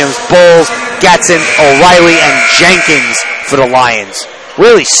Williams, Bowles, Gatson, O'Reilly, and Jenkins for the Lions.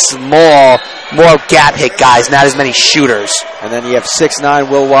 Really small, more gap hit guys, not as many shooters. And then you have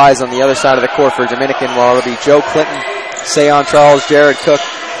 6'9" Will Wise on the other side of the court for Dominican, while it'll be Joe Clinton, Seyon Charles, Jared Cook,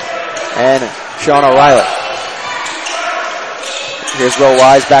 and Sean O'Reilly. Here's Will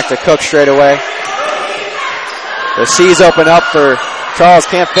Wise back to Cook straight away. The C's open up for Charles,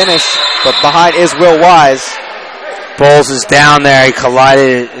 can't finish, but behind is Will Wise. Bowles is down there. He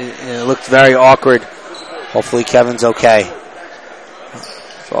collided. It looked very awkward. Hopefully Kevin's okay.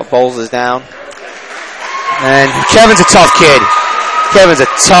 So Bowles is down. And Kevin's a tough kid. Kevin's a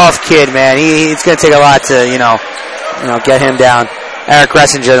tough kid, man. It's going to take a lot to, you know, get him down. Eric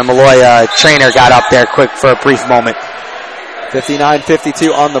Ressinger, the Molloy trainer, got up there quick for a brief moment.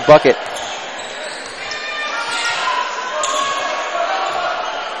 59-52 on the bucket.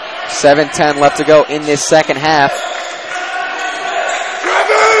 7:10 left to go in this second half.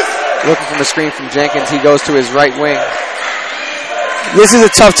 Looking from the screen from Jenkins, he goes to his right wing. This is a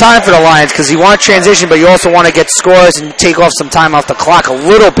tough time for the Lions because you want transition, but you also want to get scores and take off some time off the clock a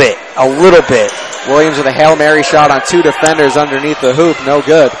little bit. Williams with a Hail Mary shot on 2 defenders underneath the hoop. No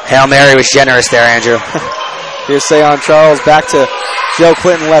good. Hail Mary was generous there, Andrew. Here's Seyon Charles back to Joe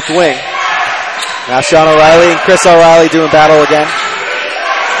Clinton left wing. Now Sean O'Reilly and Chris O'Reilly doing battle again.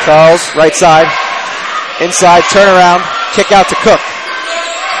 Charles, right side. Inside, turnaround, kick out to Cook.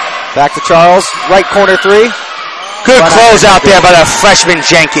 Back to Charles, right corner 3. Good close out there by the freshman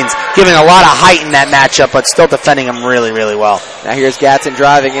Jenkins, giving a lot of height in that matchup, but still defending him really, really well. Now here's Gatson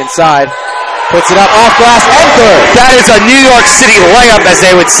driving inside. Puts it up off glass and good. That is a New York City layup, as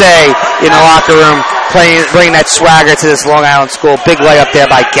they would say in the locker room, bringing that swagger to this Long Island school. Big layup there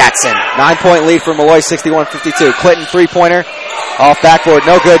by Gatson. 9-point lead for Molloy, 61-52. Clinton, 3-pointer. Off backboard,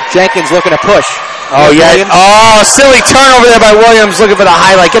 no good. Jenkins looking to push. Oh, yeah. Williams. Oh, silly turnover there by Williams, looking for the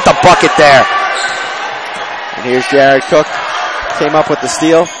highlight. Get the bucket there. And here's Jared Cook. Came up with the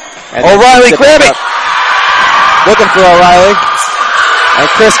steal. O'Reilly, grab it. Looking for O'Reilly. And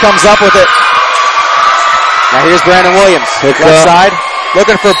Chris comes up with it. Now here's Brandon Williams. Left side.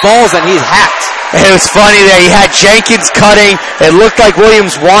 Looking for Bowles, and he's hacked. It was funny there. He had Jenkins cutting. It looked like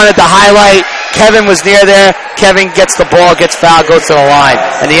Williams wanted the highlight. Kevin was near there. Kevin gets the ball, gets fouled, goes to the line.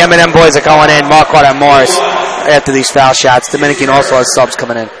 And the M&M boys are going in. Marquardt and Morris after these foul shots. Dominican also has subs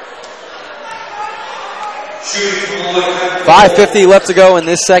coming in. 5:50 left to go in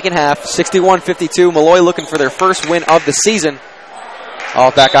this second half. 61-52. Molloy looking for their first win of the season.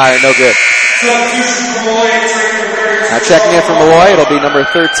 Off back iron, no good. Now checking in for Molloy, it'll be number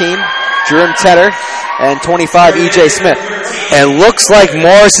 13, Jerome Tedder. and 25, E.J. Smith. And looks like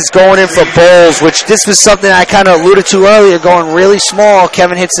Morris is going in for Bowles, which this was something I kind of alluded to earlier, going really small.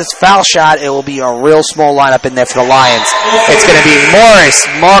 Kevin hits this foul shot. It will be a real small lineup in there for the Lions. It's going to be Morris,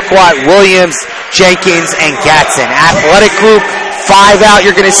 Marquardt, Williams, Jenkins, and Gatson. Athletic group, 5 out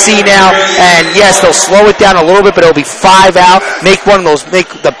you're going to see now. And yes, they'll slow it down a little bit, but it'll be 5 out. Make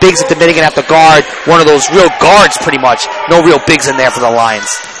the bigs at Dominican have to guard one of those real guards pretty much. No real bigs in there for the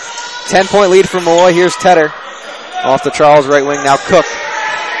Lions. 10-point lead for Molloy. Here's Tedder off the Charles right wing. Now Cook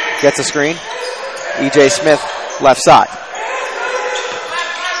gets a screen. E.J. Smith left side.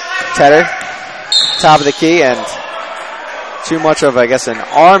 Tedder, top of the key, and too much of, I guess, an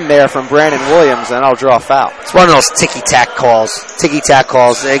arm there from Brandon Williams, and I'll draw a foul. It's one of those ticky-tack calls. Ticky-tack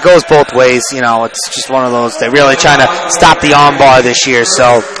calls. It goes both ways. You know, it's just one of those. They're really trying to stop the arm bar this year,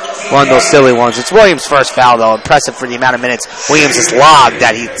 so one of those silly ones. It's Williams' first foul, though. Impressive for the amount of minutes Williams has logged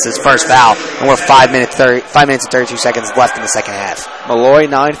that it's his first foul, and we're 5 minutes and 32 seconds left in the second half. Molloy,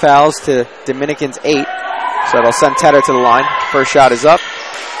 9 fouls to Dominican's 8, so it'll send Tedder to the line. First shot is up,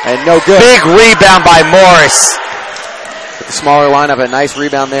 and no good. Big rebound by Morris. With the smaller lineup, a nice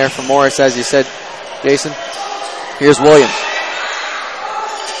rebound there from Morris, as you said, Jason. Here's Williams.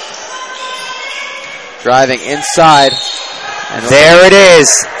 Driving inside. And there it is.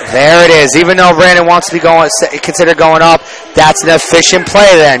 There it is. Even though Brandon wants to be considered going up, that's an efficient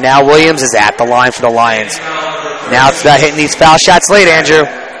play there. Now Williams is at the line for the Lions. Now it's about hitting these foul shots late, Andrew.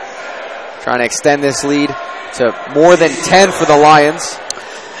 Trying to extend this lead to more than 10 for the Lions.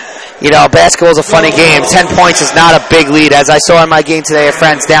 You know, basketball is a funny game. 10 points is not a big lead. As I saw in my game today, our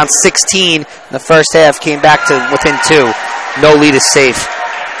friends down 16 in the first half, came back to within 2. No lead is safe.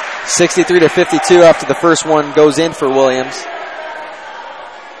 63-52 after the first one goes in for Williams.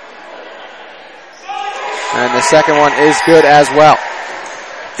 And the second one is good as well.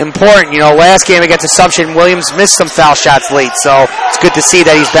 Important, you know, last game against Assumption, Williams missed some foul shots late, so it's good to see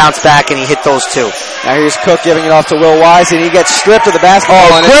that he's bounced back and he hit those 2. Now here's Cook giving it off to Will Wise, and he gets stripped of the basketball.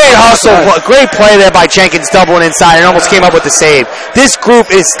 Oh, great hustle, great play there by Jenkins, doubling inside, and almost came up with the save. This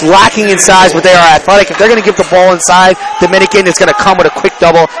group is lacking in size, but they are athletic. If they're going to give the ball inside, Dominican is going to come with a quick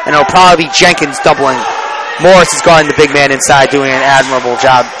double, and it'll probably be Jenkins doubling. Morris is guarding the big man inside, doing an admirable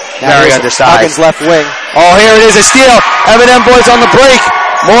job. Now very undersized. Huggins left wing. Oh, here it is, a steal. M&M boys on the break.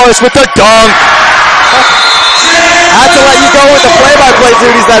 Morris with the dunk. I had to let you go with the play-by-play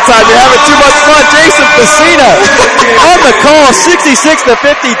duties that time. You're having too much fun. Jason Facina on the call,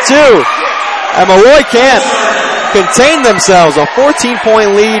 66-52. And Molloy can't contain themselves. A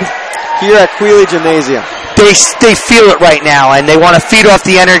 14-point lead here at Quealy Gymnasium. They feel it right now, and they want to feed off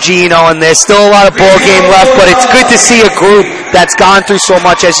the energy, you know, and there's still a lot of ball game left, but it's good to see a group that's gone through so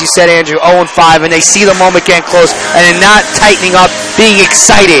much, as you said, Andrew, 0-5, and they see the moment getting close, and they're not tightening up, being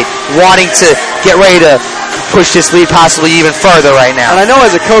excited, wanting to get ready to push this lead possibly even further right now. And I know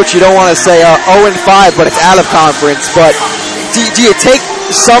as a coach you don't want to say 0-5, but it's out of conference, but do you take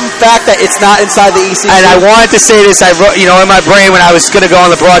some fact that it's not inside the ECC? And I wanted to say this, I wrote, you know, in my brain when I was going to go on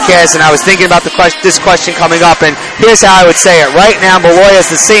the broadcast, and I was thinking about this question coming up, and here's how I would say it. Right now, Molloy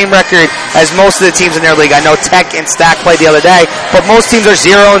has the same record as most of the teams in their league. I know Tech and Stack played the other day, but most teams are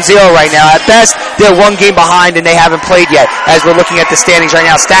 0-0 right now. At best, they're 1 game behind, and they haven't played yet. As we're looking at the standings right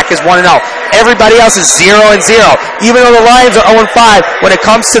now, Stack is 1-0. Everybody else is 0-0. Even though the Lions are 0-5, when it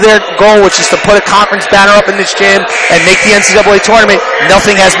comes to their goal, which is to put a conference banner up in this gym and make the NCAA tournament,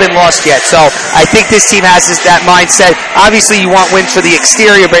 nothing has been lost yet. So I think this team has that mindset. Obviously, you want wins for the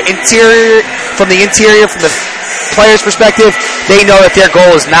exterior, but from the players' perspective, they know that their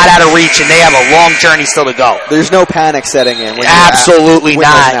goal is not out of reach, and they have a long journey still to go. There's no panic setting in. Absolutely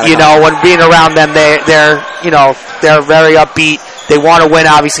not. You know, when being around them, they're very upbeat. They want to win.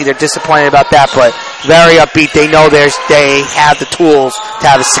 Obviously, they're disappointed about that, but very upbeat. They know they have the tools to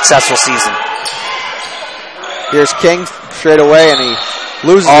have a successful season. Here's King straight away, and he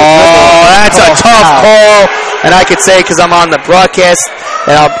loses. Oh, that's a tough call, and I could say because I'm on the broadcast,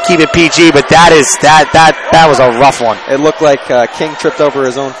 and I'll keep it PG. But that was a rough one. It looked like King tripped over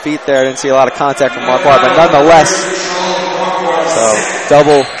his own feet there. I didn't see a lot of contact from Marquardt, but nonetheless, so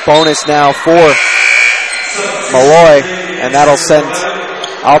double bonus now for Molloy, and that'll send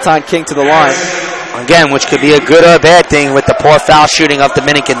Alton King to the line. Again, which could be a good or a bad thing with the poor foul shooting of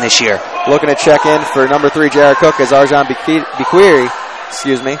Dominican this year. Looking to check in for number 3, Jared Cook, as Arjan Bequiri,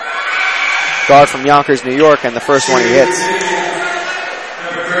 guard from Yonkers, New York, and the first one he hits.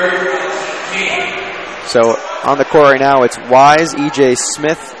 So on the court right now, it's Wise, E.J.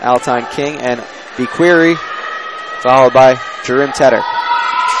 Smith, Alton King, and Bequiri, followed by Jerome Tedder.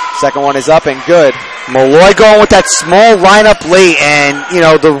 Second one is up and good. Molloy going with that small lineup late, and you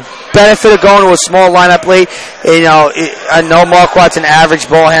know benefit of going to a small lineup late. You know, I know Marquardt's an average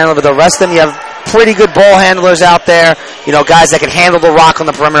ball handler, but the rest of them, you have pretty good ball handlers out there. You know, guys that can handle the rock on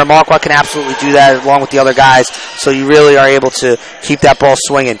the perimeter. Marquardt can absolutely do that along with the other guys. So you really are able to keep that ball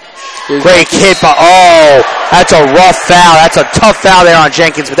swinging. Great hit, but that's a rough foul. That's a tough foul there on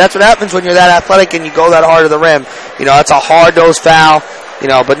Jenkins. But that's what happens when you're that athletic and you go that hard to the rim. You know, that's a hard-nosed foul. You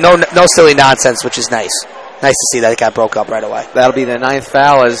know, but no silly nonsense, which is nice. Nice to see that it got broke up right away. That'll be the 9th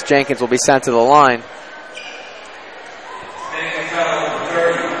foul as Jenkins will be sent to the line.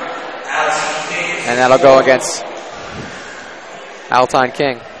 And that'll go against Alton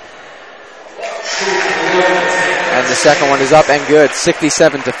King. And the second one is up and good.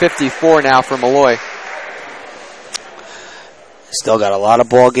 67-54 now for Molloy. Still got a lot of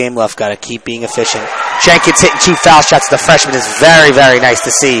ball game left. Got to keep being efficient. Jenkins hitting 2 foul shots. The freshman is very, very nice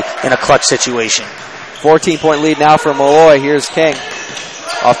to see in a clutch situation. 14-point lead now for Molloy. Here's King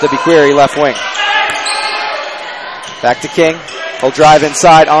off the Bequery left wing. Back to King. He'll drive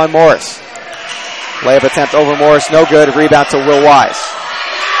inside on Morris. Layup attempt over Morris. No good. Rebound to Will Wise.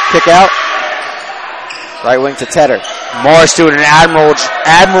 Kick out. Right wing to Tedder. Morris doing an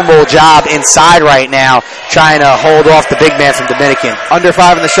admirable job inside right now, trying to hold off the big man from Dominican. Under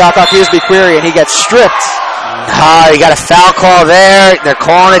 5 in the shot clock. Here's Bequery, and he gets stripped. You got a foul call there. They're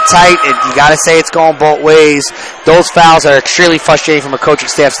calling it tight. You got to say it's going both ways. Those fouls are extremely frustrating from a coaching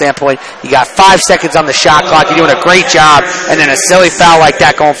staff standpoint. You got 5 seconds on the shot clock. You're doing a great job, and then a silly foul like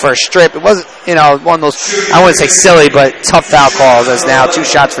that going for a strip. It wasn't, one of those, I wouldn't say silly, but tough foul calls. As now 2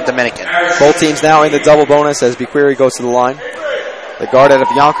 shots for Dominican. Both teams now in the double bonus as Bequery goes to the line. The guard out of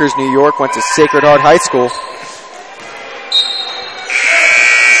Yonkers, New York, went to Sacred Heart High School.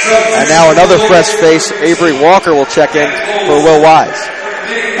 And now another fresh face, Avery Walker, will check in for Will Wise.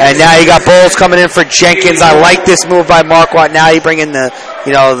 And now you got Bowles coming in for Jenkins. I like this move by Marquardt. Now you bring in the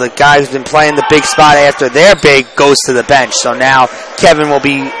guy who's been playing the big spot after their big goes to the bench. So now Kevin will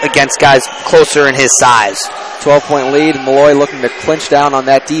be against guys closer in his size. 12-point lead. Molloy looking to clinch down on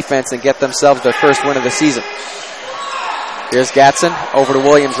that defense and get themselves their first win of the season. Here's Gatson over to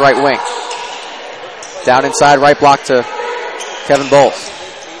Williams, right wing. Down inside, right block to Kevin Bowles.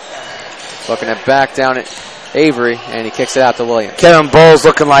 Looking at back down at Avery, and he kicks it out to Williams. Kevin Bowles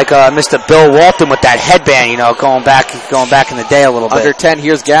looking like Mr. Bill Walton with that headband, going back in the day a little bit. Under 10,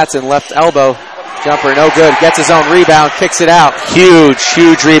 here's Gatson, left elbow. Jumper, no good. Gets his own rebound, kicks it out.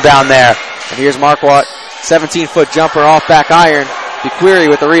 Huge rebound there. And here's Marquardt, 17-foot jumper off back iron. Bequery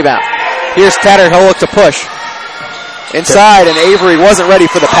with the rebound. Here's Tedder, he'll look to push. Inside, and Avery wasn't ready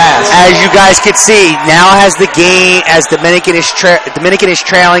for the pass. As you guys can see, now as Dominican is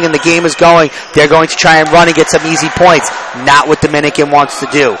trailing and the game is going, they're going to try and run and get some easy points. Not what Dominican wants to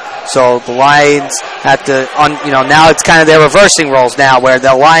do. So the Lions have to, now it's kind of their reversing roles now, where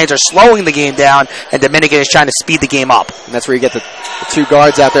the Lions are slowing the game down and Dominican is trying to speed the game up. And that's where you get the 2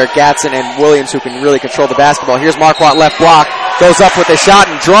 guards out there, Gatson and Williams, who can really control the basketball. Here's Marquardt, left block. Goes up with a shot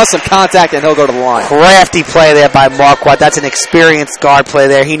and draws some contact, and he'll go to the line. Crafty play there by Marquardt. That's an experienced guard play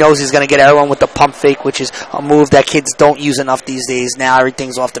there. He knows he's going to get everyone with the pump fake, which is a move that kids don't use enough these days. Now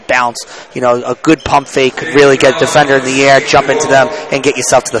everything's off the bounce. A good pump fake could really get a defender in the air, jump into them, and get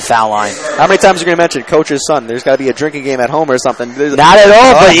yourself to the foul line. How many times are you going to mention Coach's son? There's got to be a drinking game at home or something. Not at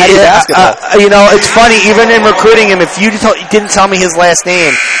all, but it's funny, even in recruiting him, if you didn't tell me his last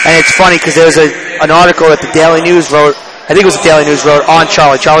name, and it's funny because there's an article that the Daily News wrote, I think it was the Daily News wrote on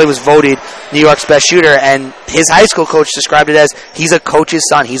Charlie. Charlie was voted New York's best shooter, and his high school coach described it as he's a coach's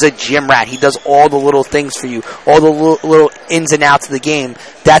son. He's a gym rat. He does all the little things for you, all the little ins and outs of the game.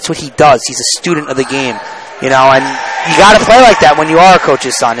 That's what he does. He's a student of the game. And you got to play like that when you are a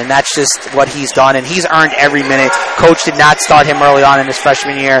coach's son, and that's just what he's done, and he's earned every minute. Coach did not start him early on in his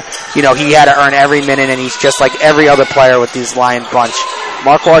freshman year. He had to earn every minute, and he's just like every other player with this Lion bunch.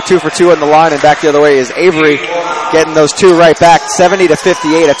 Marquardt 2 for 2 on the line, and back the other way is Avery getting those 2 right back.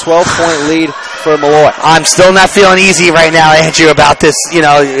 70-58, a 12-point lead for Molloy. I'm still not feeling easy right now, Andrew, about this.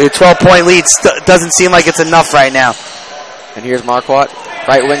 A 12-point lead doesn't seem like it's enough right now. And here's Marquardt,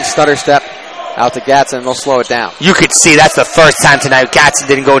 right wing stutter step. Out to Gatson, they'll slow it down. You could see that's the first time tonight Gatson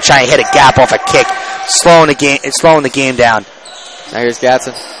didn't go try and hit a gap off a kick, slowing the game down. Now here's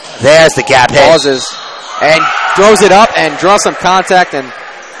Gatson. There's the gap hit. Pauses and throws it up and draws some contact, and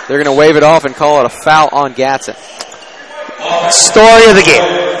they're going to wave it off and call it a foul on Gatson. Story of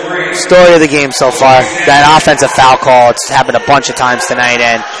the game so far. That offensive foul call, it's happened a bunch of times tonight,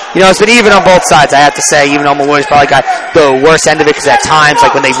 and it's been even on both sides. I have to say, even though Molloy's probably got the worst end of it, because at times,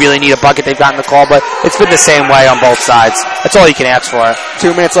 like when they really need a bucket, they've gotten the call, but it's been the same way on both sides. That's all you can ask for.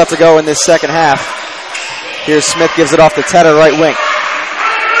 2 minutes left to go in this second half. Here's Smith, gives it off to Tedder, right wing.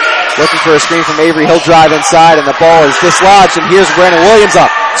 Looking for a screen from Avery. He'll drive inside, and the ball is dislodged, and here's Brandon Williams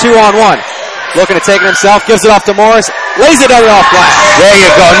up. 2-on-1. Looking to take it himself, gives it off to Morris, lays it off glass. There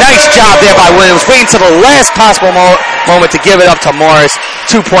you go. Nice job there by Williams. Waiting till the last possible moment to give it up to Morris.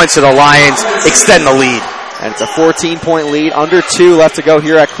 2 points to the Lions. Extend the lead. And it's a 14-point lead. Under 2 left to go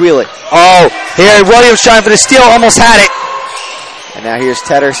here at Quealy. Oh, here Williams trying for the steal. Almost had it. And now here's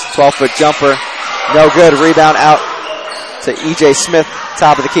Tedder's 12-foot jumper. No good. Rebound out to E.J. Smith,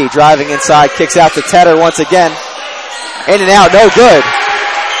 top of the key. Driving inside, kicks out to Tedder once again. In and out, no good.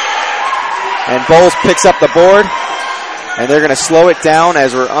 And Bowles picks up the board. And they're going to slow it down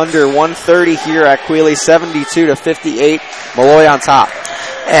as we're under 130 here at Quealy. 72-58. Molloy on top.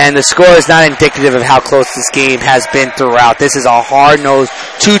 And the score is not indicative of how close this game has been throughout. This is a hard-nosed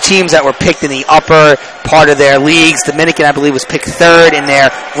 2 teams that were picked in the upper part of their leagues. Dominican, I believe, was picked 3rd in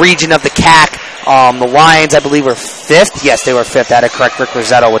their region of the CAC. The Lions, I believe, were 5th. Yes, they were 5th. I had to correct Rick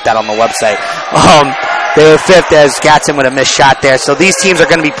Rosetto with that on the website. They were 5th as Gatson with a missed shot there. So these teams are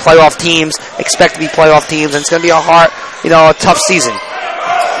going to be playoff teams, expect to be playoff teams, and it's going to be a tough season.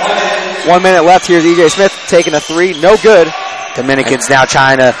 1 minute left. Here's E.J. Smith taking a 3. No good. Dominicans now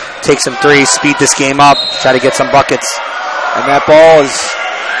trying to take some threes, speed this game up, try to get some buckets. And that ball is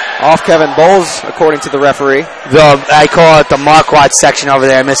off Kevin Bowles, according to the referee. I call it the Marquardt section over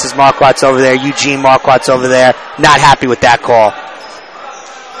there. Mrs. Marquardt's over there. Eugene Marquardt's over there. Not happy with that call.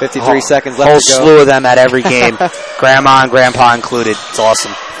 53 seconds left Whole to go. slew of them at every game. Grandma and Grandpa included. It's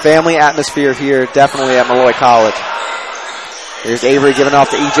awesome. Family atmosphere here, definitely at Molloy College. Here's Avery giving off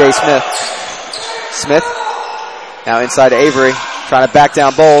to E.J. Smith. Smith now inside to Avery, trying to back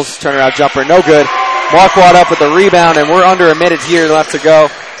down Bowles. Turnaround jumper, no good. Marquardt up with the rebound, and we're under a minute here left to go.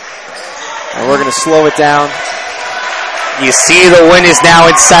 And we're going to slow it down. You see the win is now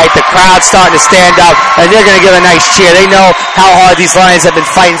in sight. The crowd's starting to stand up, and they're going to give a nice cheer. They know how hard these Lions have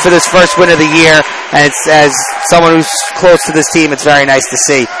been fighting for this first win of the year, and it's, as someone who's close to this team, it's very nice to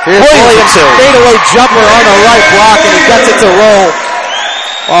see. Here's Williams, fadeaway jumper on the right block, and he gets it to roll.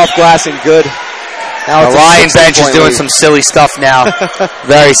 Off glass and good. Now the Lions bench is doing some silly stuff now.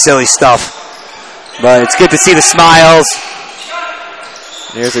 Very silly stuff. But it's good to see the smiles.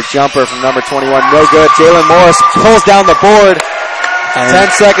 Here's a jumper from number 21. No good. Jalen Morris pulls down the board. 10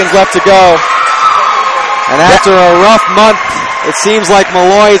 seconds left to go. And after a rough month, it seems like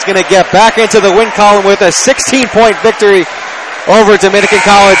Molloy is going to get back into the win column with a 16-point victory over Dominican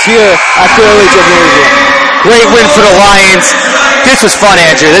College here at Quealy Gymnasium. Great win for the Lions. This was fun,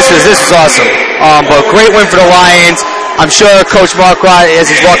 Andrew. This was awesome. But great win for the Lions. I'm sure Coach Marquardt,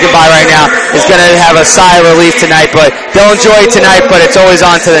 as he's walking by right now, is going to have a sigh of relief tonight. But they'll enjoy it tonight. But it's always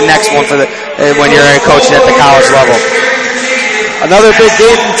on to the next one when you're coaching at the college level. Another big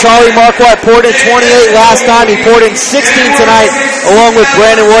game from Charlie Marquardt. Poured in 28 last time. He poured in 16 tonight, along with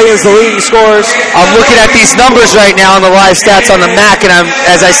Brandon Williams, the leading scorers. I'm looking at these numbers right now on the live stats on the MAC, and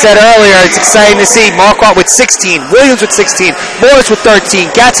as I said earlier, it's exciting to see Marquardt with 16, Williams with 16, Morris with 13,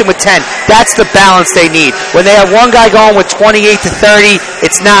 Gatson with 10. That's the balance they need. When they have one guy going with 28 to 30,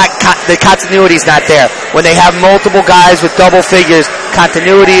 it's not the continuity is not there. When they have multiple guys with double figures,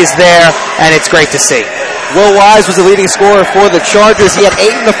 continuity is there, and it's great to see. Will Wise was the leading scorer for the Chargers. He had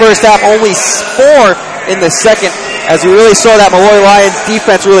 8 in the first half, only 4 in the second, as we really saw that Molloy Lions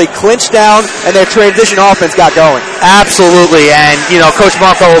defense really clinch down and their transition offense got going. Absolutely, and Coach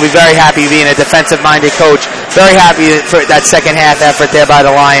Marquardt will be very happy being a defensive-minded coach. Very happy for that second half effort there by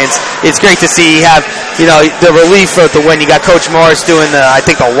the Lions. It's great to see you have the relief of the win. You got Coach Morris doing the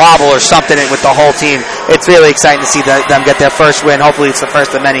wobble or something with the whole team. It's really exciting to see them get their first win. Hopefully it's the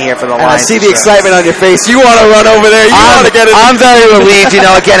first of many here for the Lions. I see the excitement on your face. You want to run over there. You want to get it. I'm very relieved.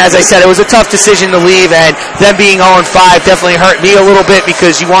 Again, as I said, it was a tough decision to leave, and them being 0-5 definitely hurt me a little bit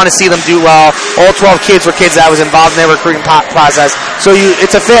because you want to see them do well. All 12 kids were kids that was involved in their recruiting process. So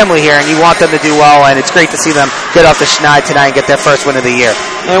it's a family here, and you want them to do well, and it's great to see them get off the schneid tonight and get their first win of the year.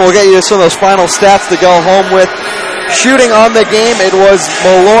 And we'll get you some of those final stats to go home with. Shooting on the game, it was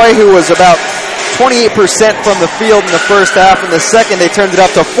Molloy who was about 28% from the field in the first half. In the second, they turned it up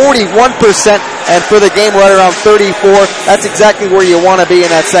to 41%, and for the game, right around 34. That's exactly where you want to be in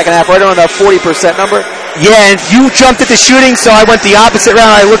that second half, right around that 40% number. Yeah, and you jumped at the shooting, so I went the opposite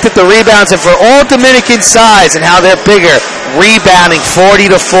round. I looked at the rebounds, and for all Dominican size and how they're bigger, rebounding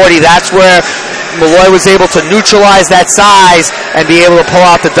 40 to 40, that's where Molloy was able to neutralize that size and be able to pull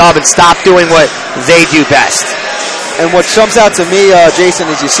out the dub and stop doing what they do best. And what jumps out to me, Jason,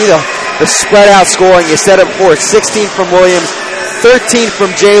 is you see the spread out scoring. You said it before, 16 from Williams, 13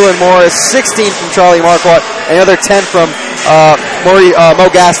 from Jalen Morris, 16 from Charlie Marquardt, and another 10 from Mo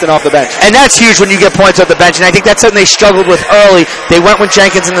Gaston off the bench. And that's huge when you get points off the bench, and I think that's something they struggled with early. They went with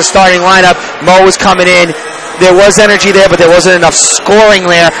Jenkins in the starting lineup. Mo was coming in. There was energy there, but there wasn't enough scoring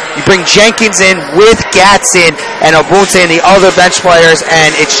there. You bring Jenkins in with Gatson and Obunse and the other bench players, and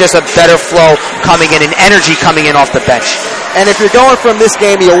it's just a better flow coming in and energy coming in off the bench. And if you're going from this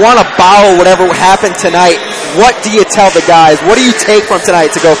game, you want to borrow whatever happened tonight. What do you tell the guys? What do you take from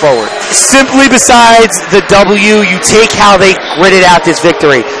tonight to go forward? Simply besides the W, you take how they gritted out this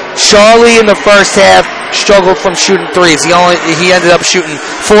victory. Charlie in the first half struggled from shooting threes. He ended up shooting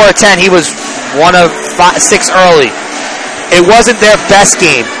 4 of 10. He was 1 of 6 early. It wasn't their best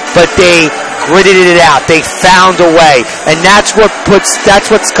game, but they gritted it out. They found a way, and that's what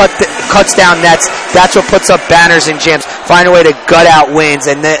cuts down nets. That's what puts up banners and gyms. Find a way to gut out wins,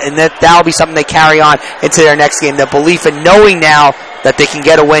 and that'll be something they carry on into their next game. The belief in knowing now that they can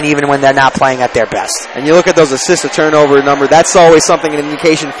get a win even when they're not playing at their best. And you look at those assist to turnover number, that's always something, an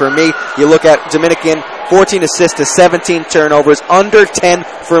indication for me. You look at Dominican, 14 assists to 17 turnovers, under 10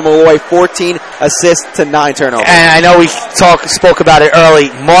 for Molloy, 14 assists to 9 turnovers. And I know we spoke about it early.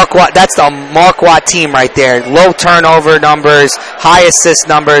 That's the Marquardt team right there. Low turnover numbers, high assist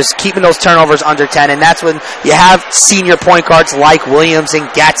numbers, keeping those turnovers under 10, and that's when you have senior point guards like Williams and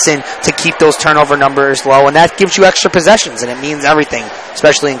Gatson to keep those turnover numbers low, and that gives you extra possessions, and it means everything,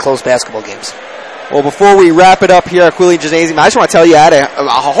 especially in close basketball games. Well, before we wrap it up here at Quilly Gymnasium, I just want to tell you I had a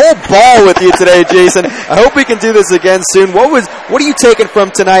whole ball with you today, Jason. I hope we can do this again soon. What are you taking from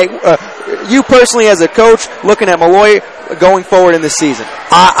tonight? You personally as a coach, looking at Molloy going forward in this season?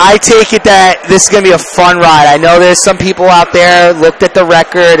 I take it that this is going to be a fun ride. I know there's some people out there looked at the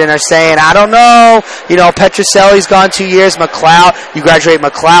record and are saying, I don't know, Petroselli's gone 2 years, McLeod, you graduate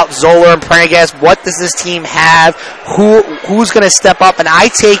McLeod, Zoller, and Prendergast. What does this team have? Who's going to step up? And I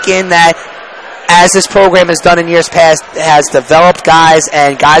take in that as this program has done in years past, has developed guys,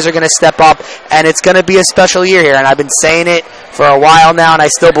 and guys are going to step up, and it's going to be a special year here. And I've been saying it for a while now, and I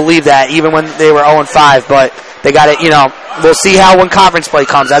still believe that, even when they were 0-5. But they got it, we'll see how when conference play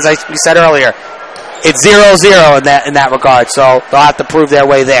comes. As we said earlier, it's 0-0 in that regard, so they'll have to prove their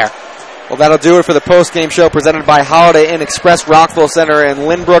way there. Well, that'll do it for the post-game show presented by Holiday Inn Express, Rockville Center, and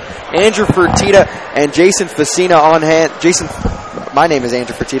Lynbrook. Andrew Fertitta and Jason Facina on hand. My name is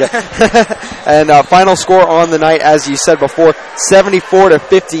Andrew Fertitta. And final score on the night, as you said before,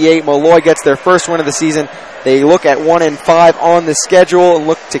 74-58. Molloy gets their first win of the season. They look at 1-5 on the schedule and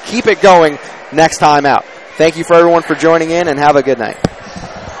look to keep it going next time out. Thank you for everyone for joining in, and have a good night.